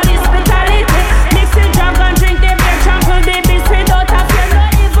and police brutality. Mix the drug and drink the beer, trample the beast without a fear. No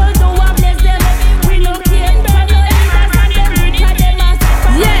evil do what bless them. We no care. From the leaders and the rich and them as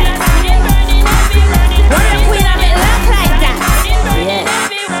yes. What if we have it look like that? Yes.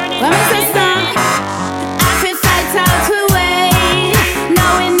 When we say stop, I feel fight out to wait.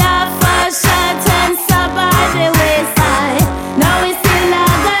 Now we not for shut and stop by the wayside. Now we still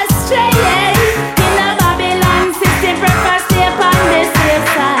not go stray. In the Babylon system, prefer stay on the safe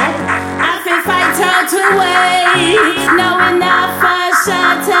side. I feel fight out to wait. Now we not for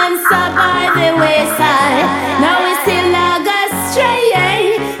shut and stop by the wayside. Now we still not go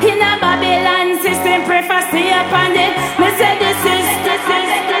stray. In the Babylon system, prefer stay on it. Me say this is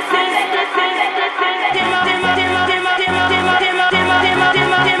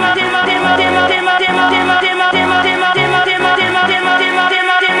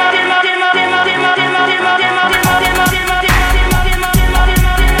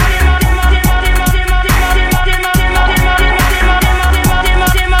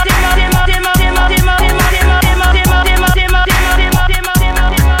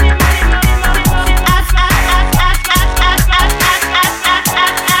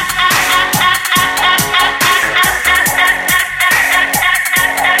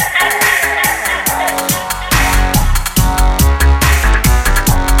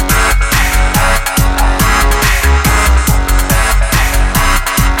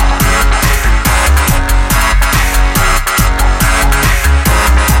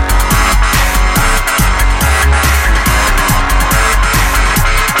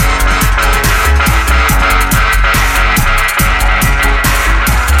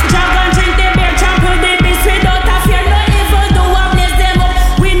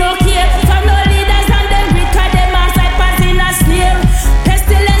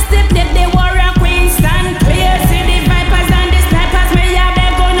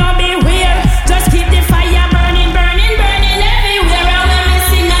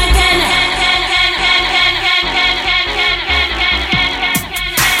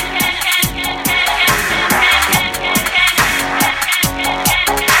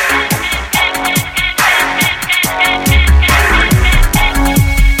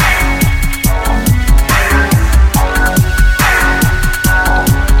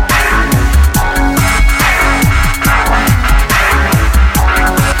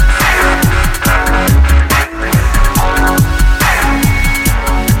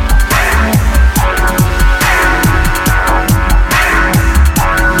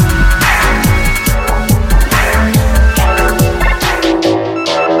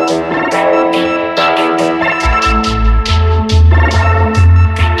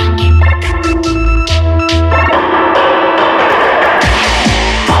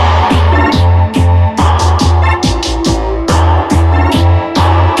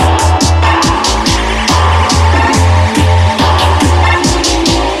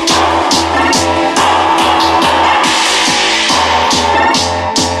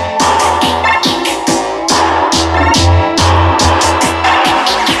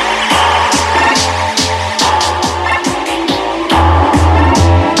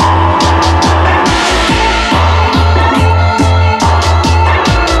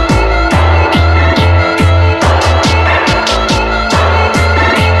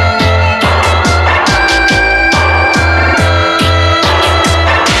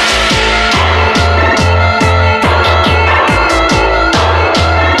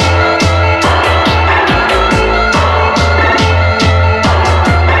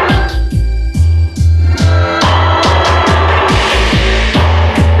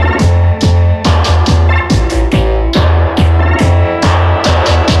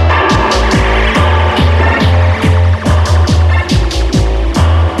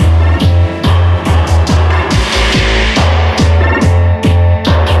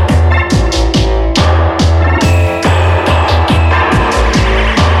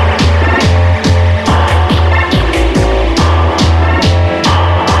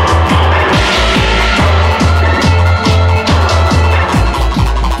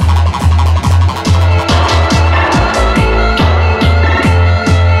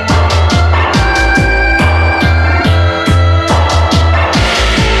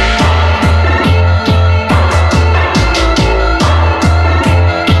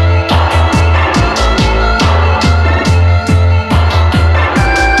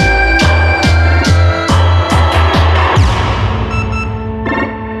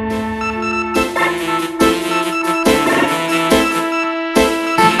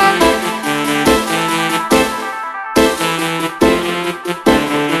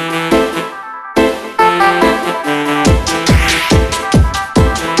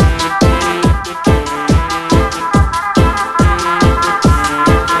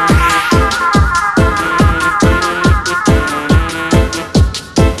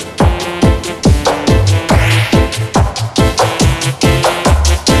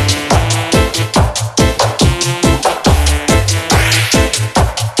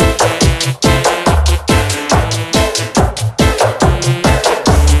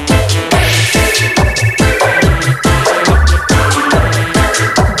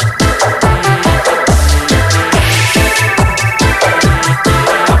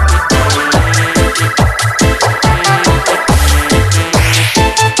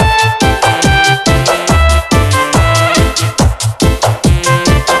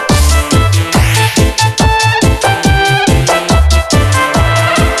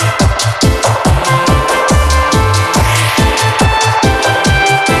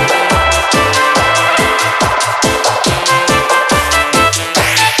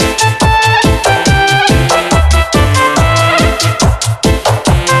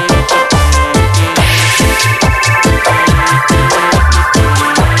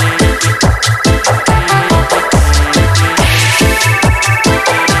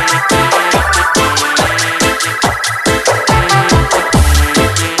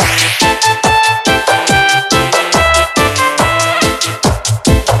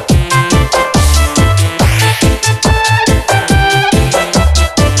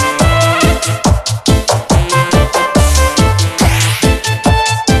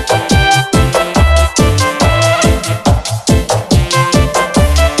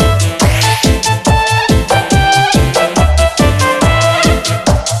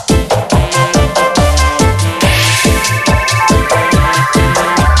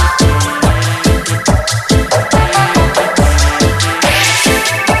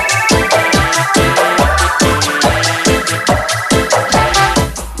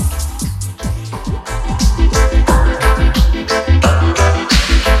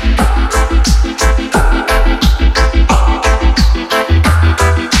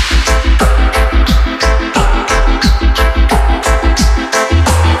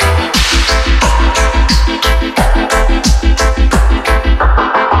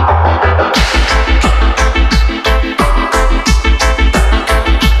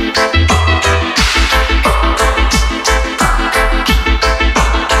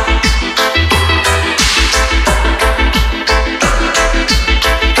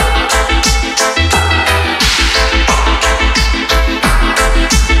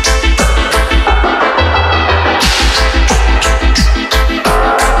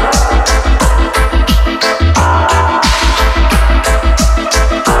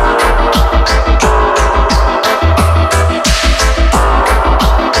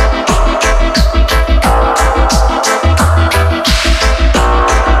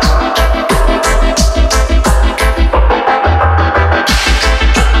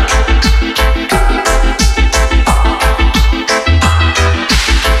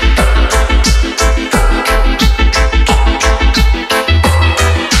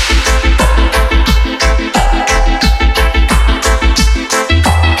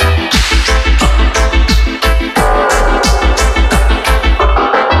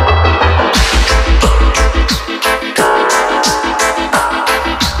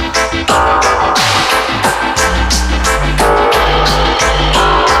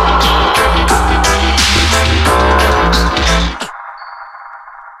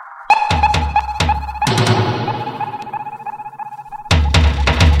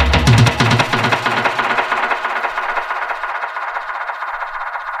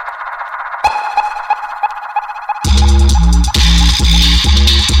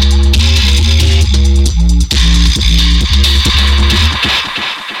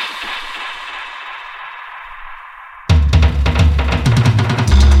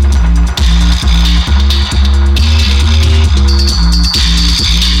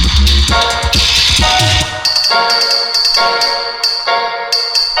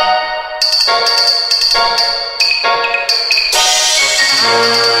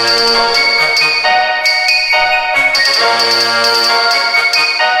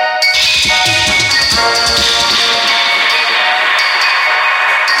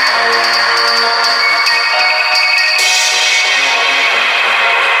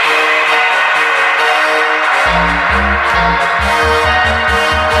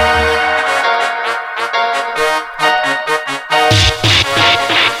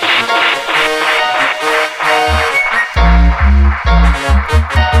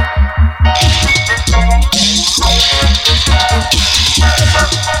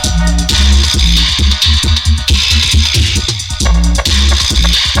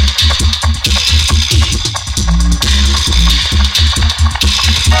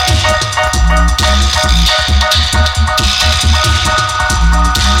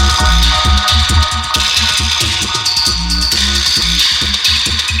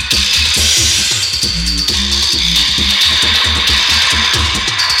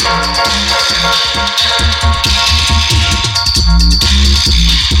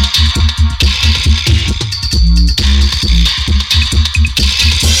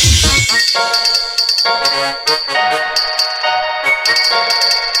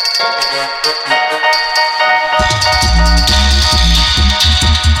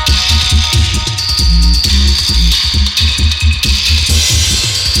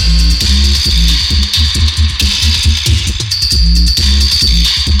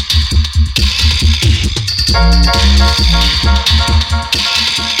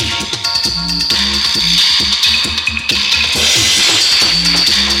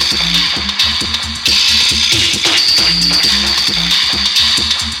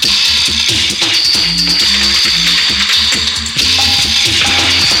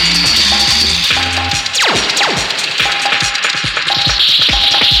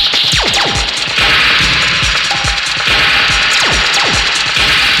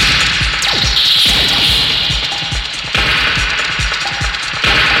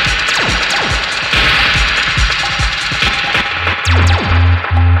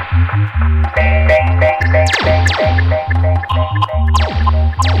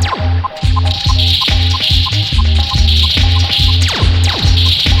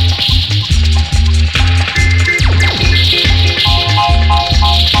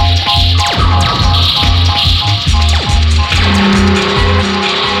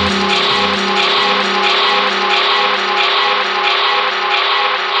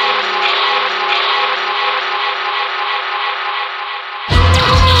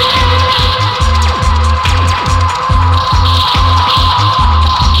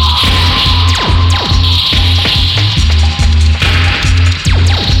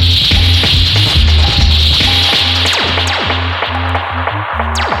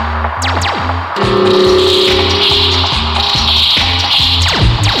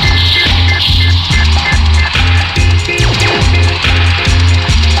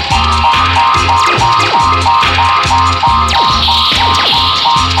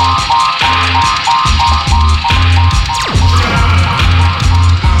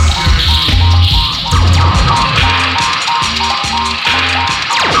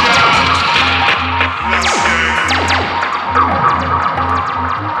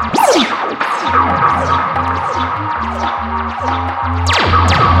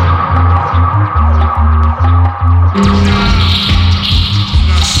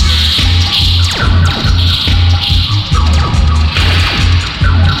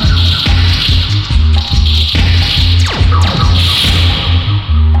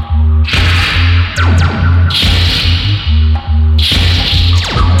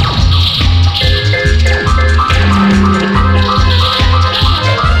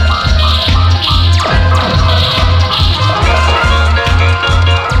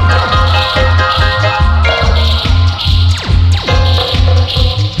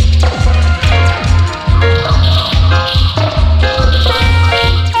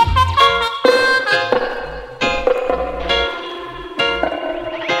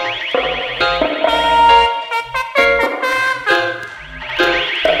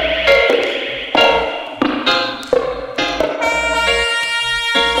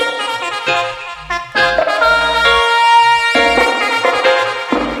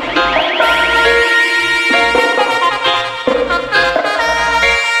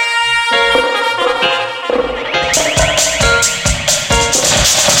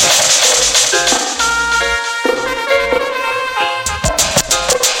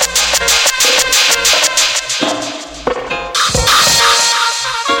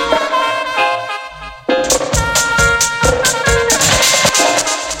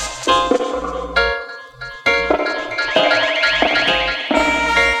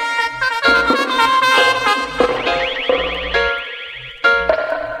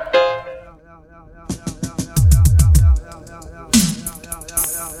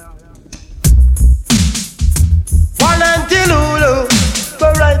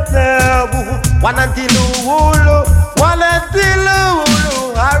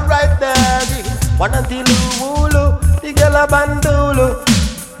a bandolo.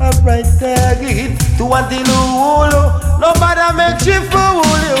 Alright, doggy, to want the lulu. Nobody makes you fool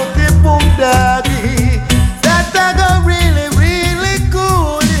you, the boom doggy. That dog really, really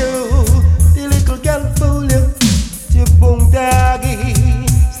cool you. The little girl fool you, the boom doggy.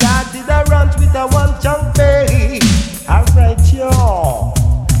 Started a ranch with a one chunk pay. Alright, yo,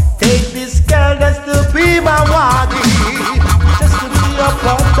 take this girl just to be my waggy, just to be a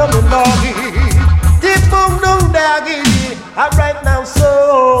part of the doggy. The boom boom doggy. Alright now,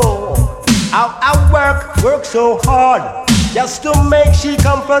 so I work so hard just to make she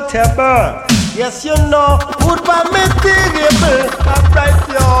comfortable. Yes, you know, put by me table. Alright,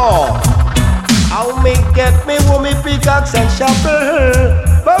 yo, I'll get me woman pickaxe and shovel.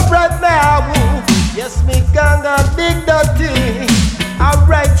 But right now, yes, me ganga big dirty.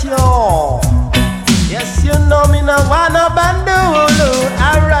 Alright, yo, yes, you know me no wanna bandolo.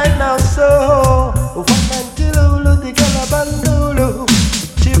 Alright now, so bandolo,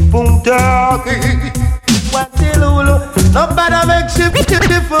 chipung doggy, what the lulu? Nobody makes you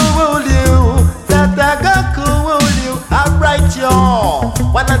beautiful, you. That I got cool, you. Alright, yo.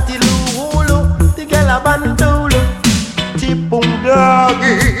 What the lulu? The girl a bandolo, chipung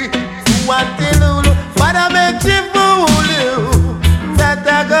doggy, what the lulu? What I make you fool, you. That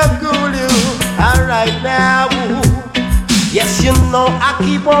I got cool, you. Alright now. Yes, you know I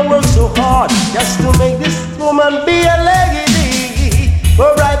keep on work so hard just to make this woman be a lady.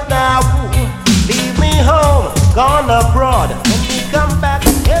 But right now, leave me home, gone abroad. When we come back,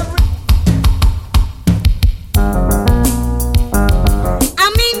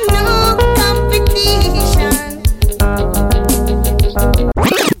 I'm in no competition.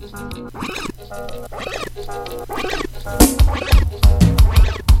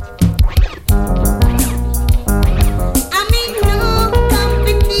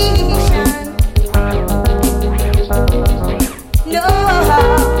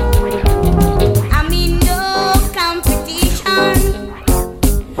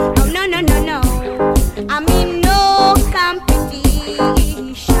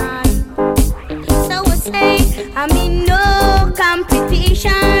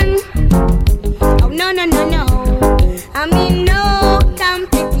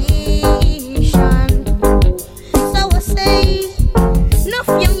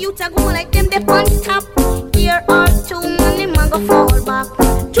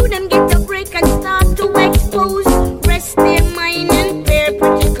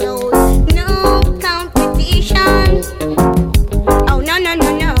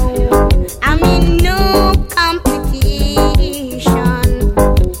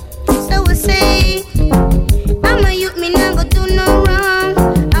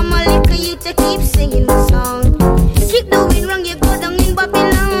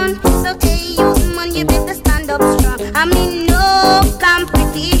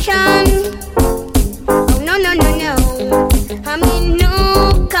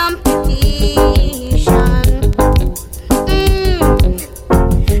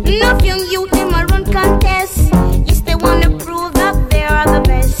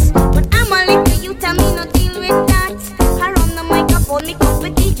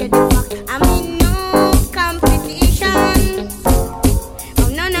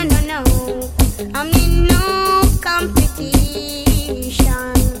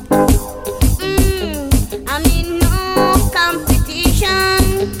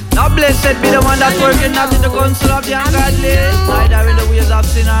 Blessed be the one that working not in the counsel of the ungodly, neither in the ways of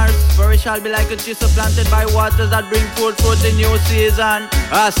sinners. For it shall be like a chisel planted by waters that bring forth fruit in new season.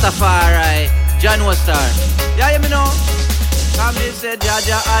 Rastafari, John Westar. Yeah, you know. Come me say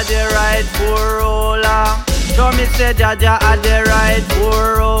Jaja had the right for roller. Come me say Jaja had the right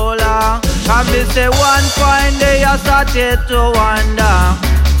for roller. Come me say one fine day I started to wonder.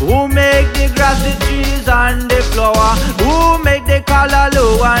 Who make the grass, the trees and the flower? Who make the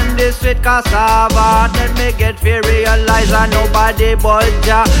callaloo and the sweet cassava? Then me get to realize that nobody but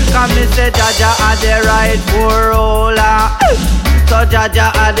Jah. Come me say Jaja had the right for roller. So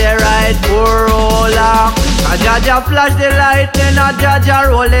Jaja had the right for roller. A Jaja flash the lightning, a Jaja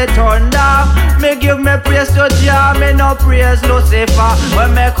roll it thunder. Me give me praise to Jah, me no praise Lucifer.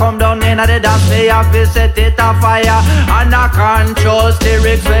 When me come down in the dance, me have to set it on fire. And I control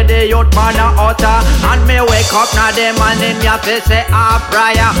lyrics where the youth man a utter. And me wake up now the man in me have to say a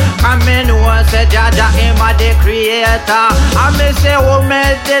prayer. And me know say Jaja him a the creator. And me say who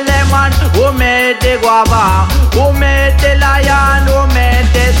made the lemon, who made the guava, who made the lion, who made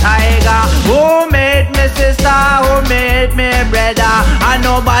the tiger, who made me sister, who made me brother, and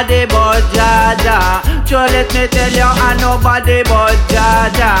nobody but Jaja. So let me tell you, and nobody but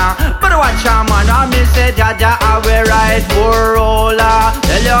Jaja. But why watch a man, I me say Jaja I will ride for roller.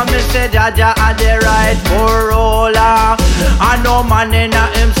 Tell you me say Jaja I the ride for roller. I know man in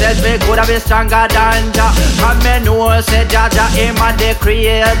himself we coulda be stronger than Jah. And me know say Jaja him a the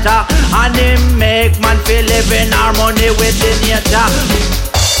creator, and him make man feel live in harmony with the nature.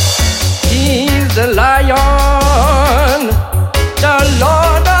 He's the lion, the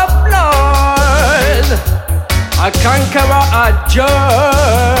Lord of Lords, a conqueror, a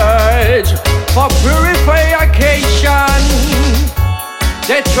judge for purification.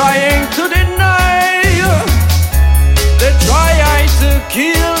 They're trying to deny, they're trying to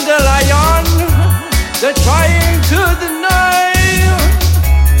kill the lion, they're trying to deny.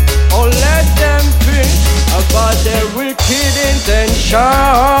 Oh, let them think about their wicked intention,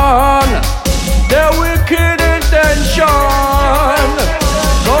 their wicked intention.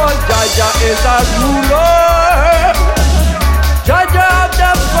 God, Jaja is a ruler, Jaja of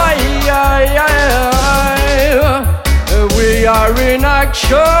the fire. We are in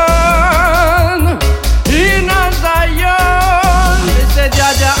action in a Zion. Me say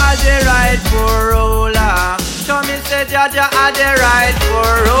Jaja I the ride for roller. So me say Jaja I the ride for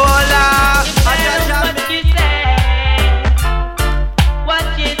roller. What you say? What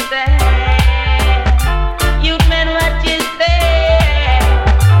you say? You mean what you say?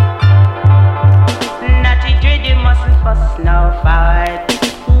 Natty dread, you mustn't fuss now fight.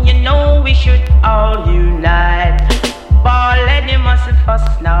 You know we should all unite. Ball and you mustn't fuss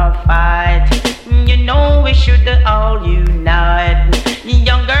now fight. You know we should all unite.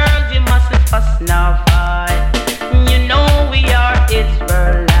 Young girls, you mustn't fuss now fight. You know we are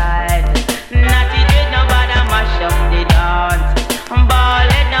Israelites. Natty dread, nobody mash up the dance. Ball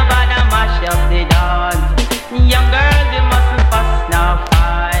and nobody mash up the dance. Young girls, you mustn't fuss now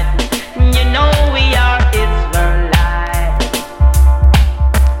fight. You know we are Israelites.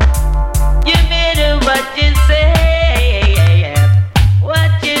 You better what you say.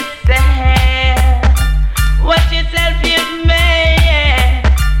 What you say. What yourself you made.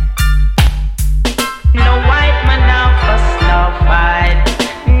 No white man now fuss now fight.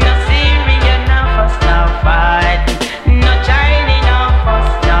 No Syrian now fuss now fight. No Chinese now fuss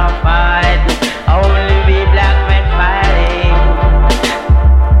now fight. Only we black men fighting.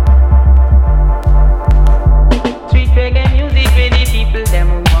 Sweet reggae music for the people them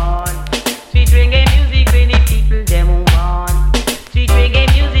want. Sweet reggae music for the people them want. Sweet reggae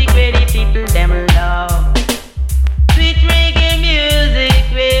music for the people them love. Sweet reggae music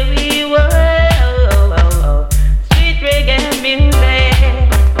where we were. Sweet reggae music.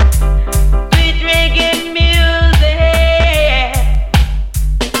 Sweet reggae music.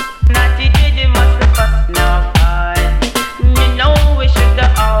 Natty dread, you must fuss now fight. You know we should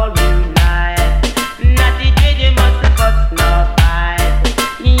all unite. Natty dread, you must fuss now fight.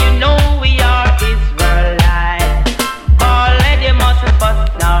 You know we are Israelites. Ball and you must fuss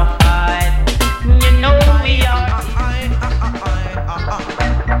now fight. You know we are.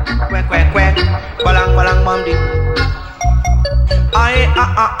 Quack, quack, quack. Balang, balang, bamdi.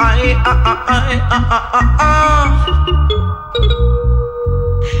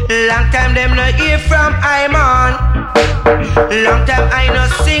 Long time them no hear from Iman. Long time I no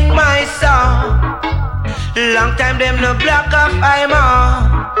sing my song. Long time them no block off Iman.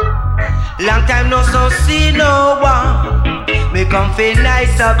 Long time no so see no one. Me come fi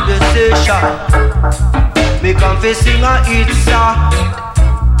nice up the station. Me come fi sing a hit song.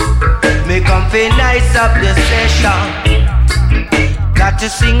 Me come fi nice up the session. Got to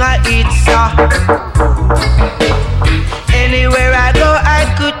sing a hit song. Anywhere I go I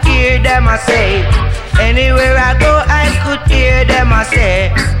could hear them I say. Anywhere I go I could hear them I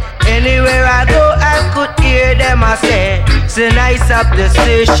say. Anywhere I go I could hear them I say. So nice up the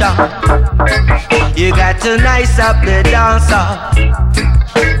station. You got to nice up the dancer.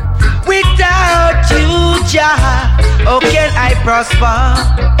 Without you, Jah, how can I prosper?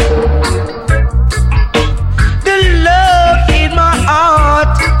 The love in my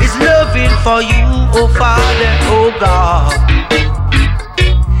heart is loving for you, oh Father, oh God.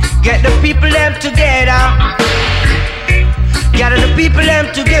 Get the people them together. Gather the people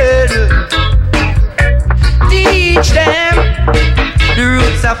them together. Teach them the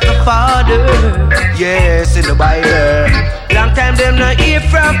roots of the Father. Yes, in the Bible. Long time them no hear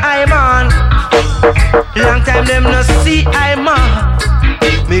from Iman. Long time them no see Iman.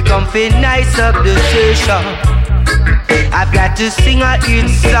 Me come fi nice up the station. I've got to sing a hit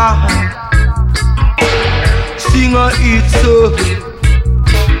song. Sing a hit song.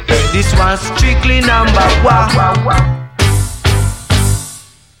 This one's strictly number one.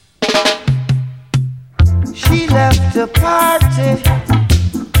 She left the party,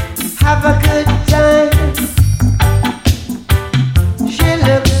 have a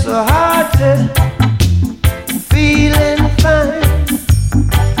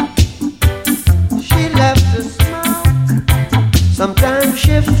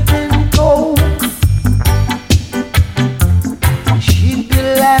drinking coke. She'd be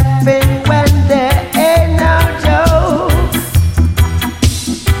laughing when there ain't no joke.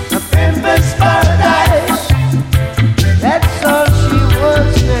 A pimpin's paradise, that's all she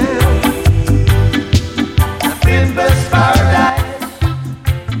was now. A pimpin's paradise,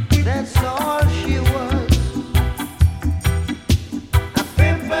 that's all she was. A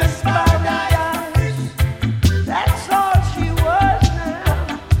pimpin's paradise, that's all she was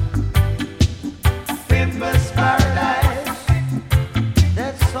now.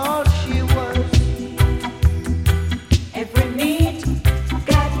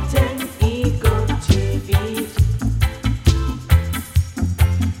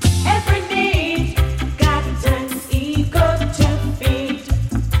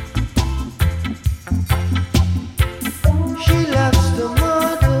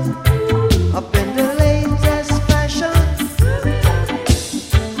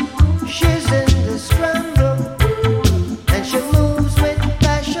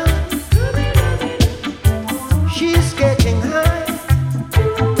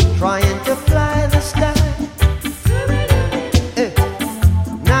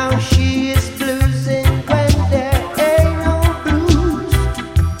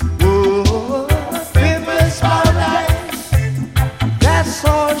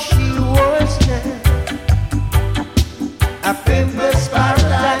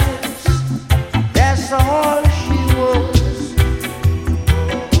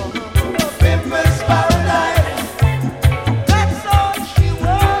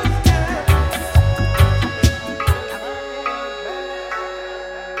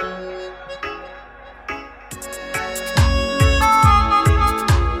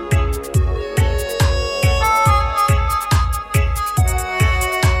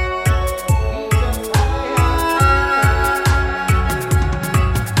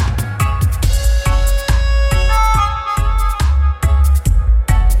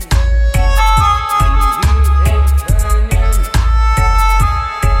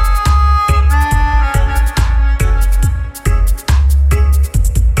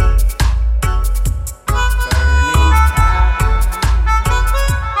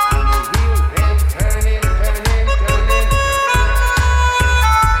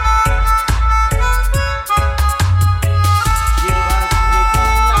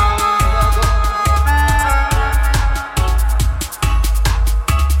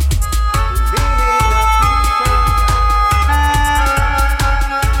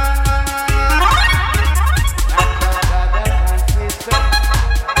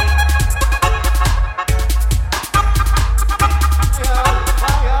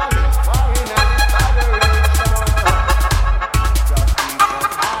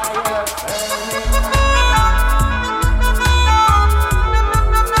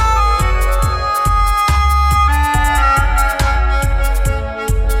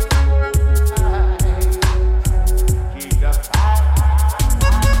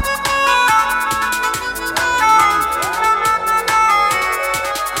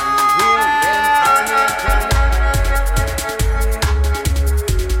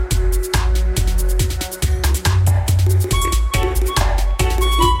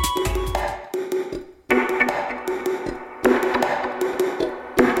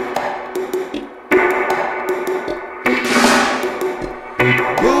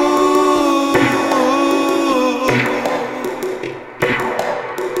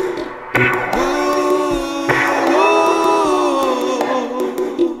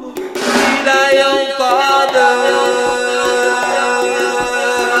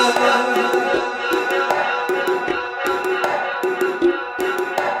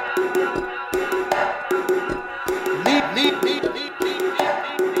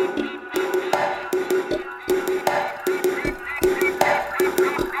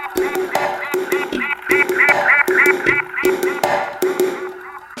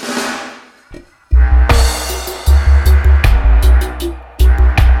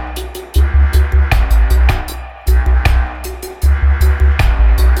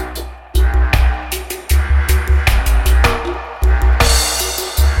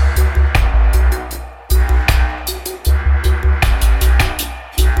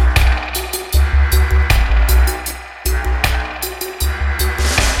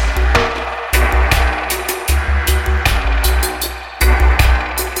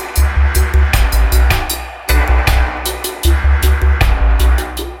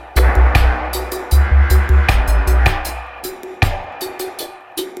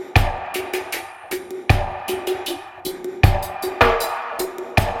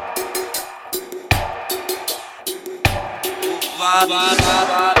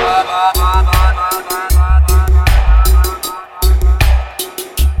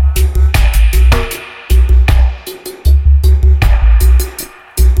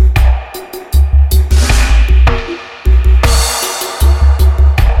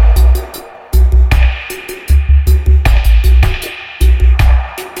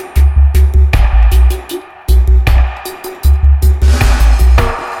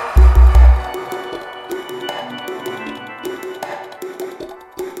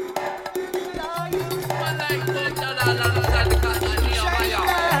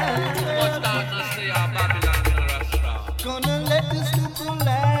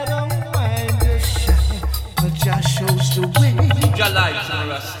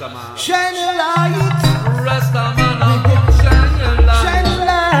 Rastaman. Shine your light. Rastaman, shine your light. Shine your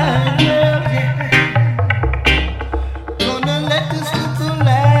light, yeah. Gonna let this little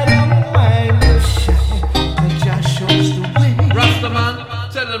light on my shine. And just shows the way. Rastaman,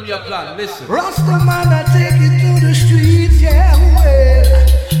 tell them your plan, listen. Rastaman, I take you to the streets, yeah, well.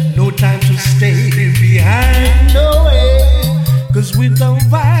 No time to stay behind, no way. Cause with the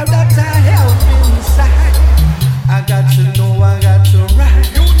vibe that I have inside, I got to know, I got to ride.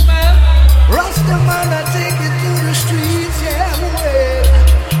 Rastaman, I take you to the streets, yeah, well.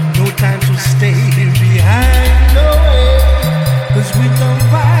 No time to stay behind, no way. Cause with the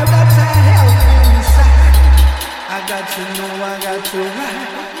vibe that I have inside, I got to know, I got to ride.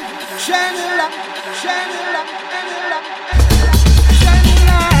 Shine it up, shine it up, shine it up. Shine it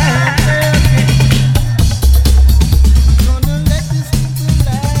up, yeah. Gonna let this little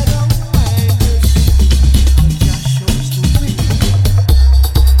light on my bush. Just shows the way.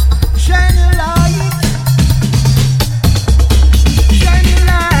 Shine your light. Shine your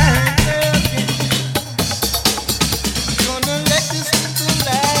light, yeah. Gonna let this little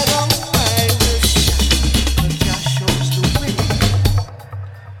light on my bush. Just shows the way.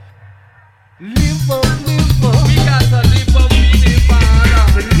 Live up, live up. We got to live up in the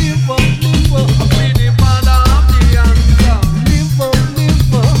father. Live up, live up. In the father of the answer. Live up,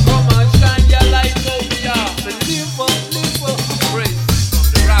 live up. Come and shine your light over here. Live up, live up. Praise from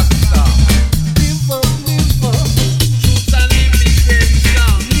the rap star. Live up, live up. Truth and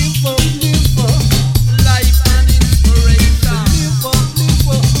imitation. Live up, live up. Life and inspiration. Live up, live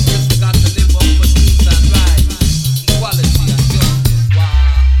up. Yes, we got to live up for truth and right. Equality and justice. Wow.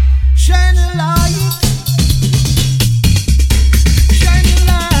 Shine a light. Shine a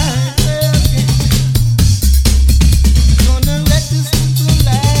light, yeah. Gonna let this little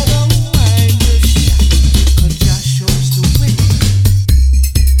light on my bush. Cause just shows the way.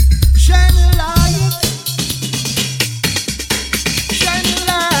 Shine a light. Shine a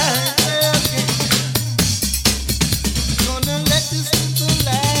light, yeah. Gonna let this little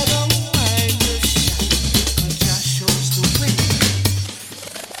light on my bush. Cause just shows the way.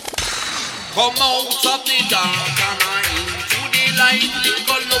 Come out of the dark and into the light.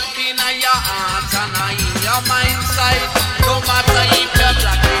 Go look in your heart and in your mind sight. No matter if you're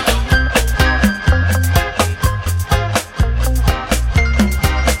black.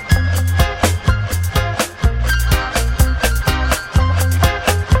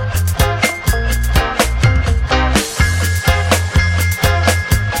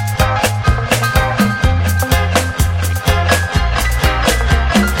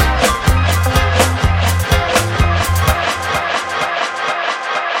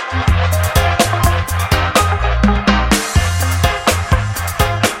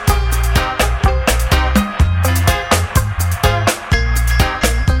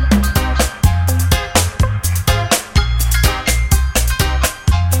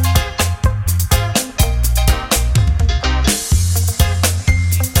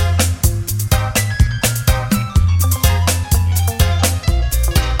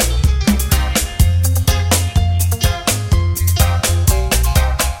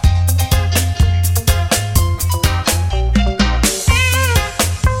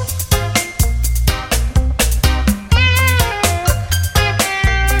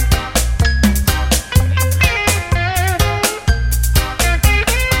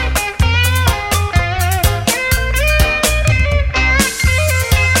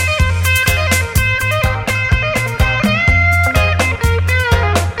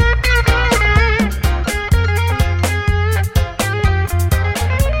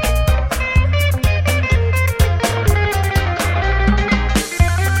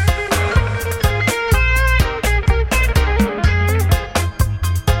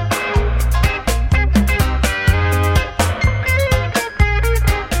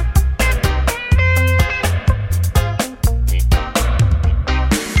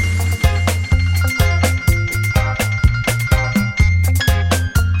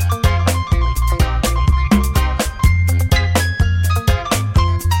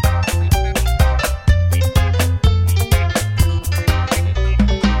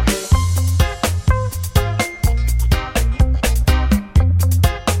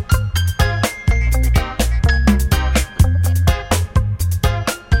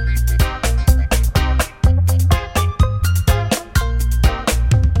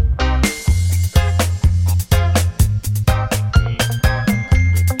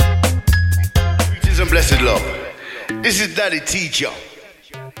 blessed love. This is Daddy Teacher.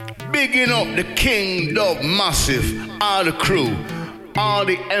 Bigging up the King Dub Massive, all the crew, all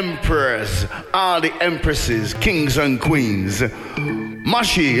the emperors, all the empresses, kings and queens.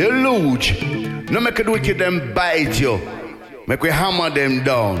 Mashy, you luge. No make it wicked them bite you. Make we hammer them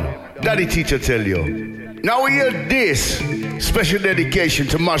down. Daddy teacher tell you. Now we hear this. Special dedication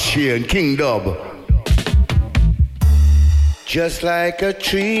to Mashy and King Dub. Just like a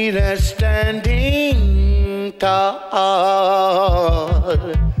tree that's standing tall,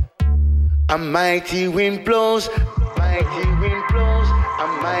 a mighty wind blows, mighty wind blows, a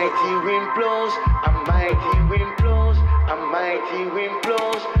mighty wind blows, a mighty wind blows, a mighty wind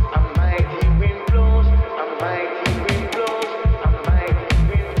blows, a mighty wind blows, a mighty wind blows, a mighty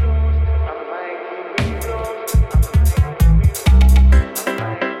wind blows, a mighty wind blows.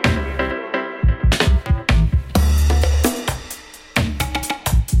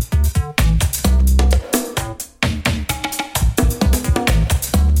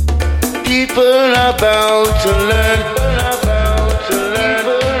 People are about to learn.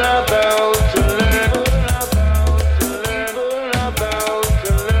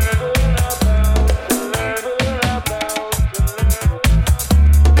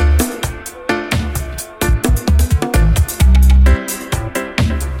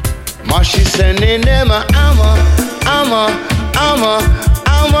 Mashy sending them a hammer,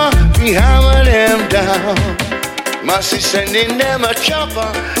 we hammer them down. Mashy sending them a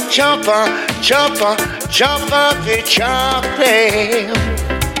chopper, we chop them.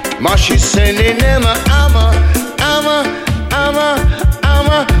 Mashy sending them a hammer,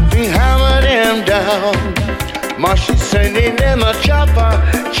 we hammer them down. Mashy sending them a chopper,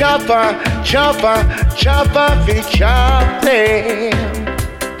 we chop them.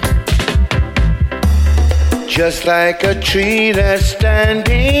 Just like a tree that's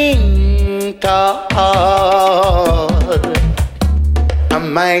standing tall, a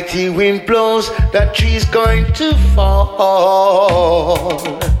mighty wind blows, that tree's going to fall.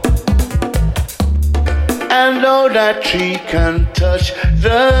 And though that tree can touch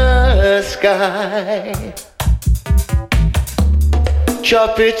the sky,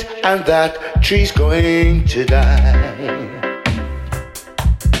 chop it and that tree's going to die.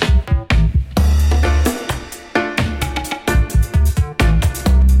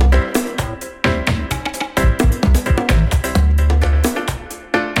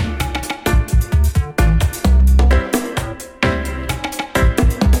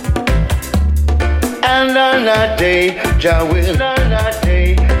 And on that day, Jah will. And on that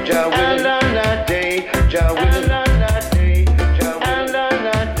day, Jah will. And on that day, Jah will. And on that day, Jah will. And on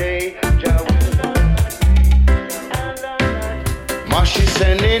that day, Jah will. Mashy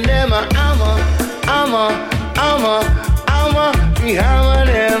sending them a hammer, we hammer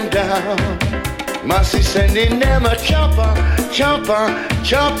them down. Mashy sending them a chopper,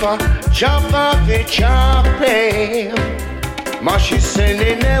 we chop them. Mashy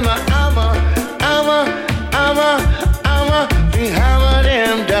sending them a hammer, we hammer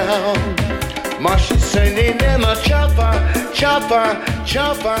them down. Mashy sending them a chopper,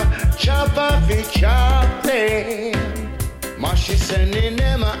 we chop them. Mashy sending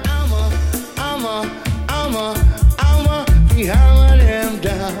them a hammer, we hammer them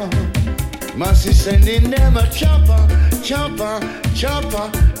down. Mashy sending them a chopper,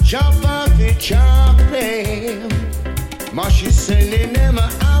 we chop them. Mashy sending them a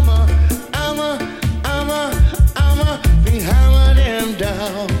hammer, we hammer them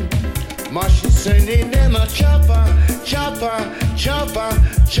down. Mashy sending them a chopper,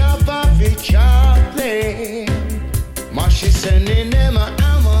 we chop them. Mashy sending them a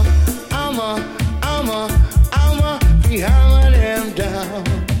hammer, we hammer them down.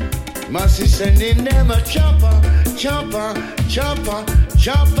 Mashy sending them a chopper,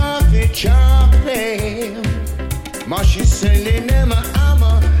 we chop them. Mashy sending them a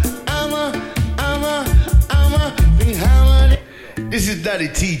hammer, we hammer them. This is Daddy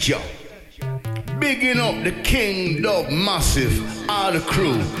Teacher. Bigging up the King Dub Massive, all the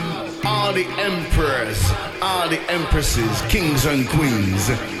crew, all the emperors, all the empresses, kings and queens.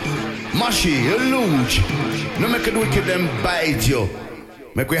 Mashy, you luge. No make it wicked them bite you.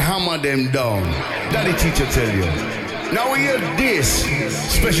 Make we hammer them down. Daddy Teacher tell you. Now we hear this.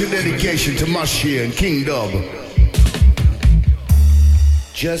 Special dedication to Mashy and King Dub.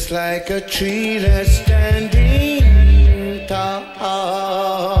 Just like a tree that's standing tall,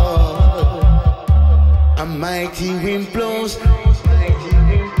 a mighty wind blows,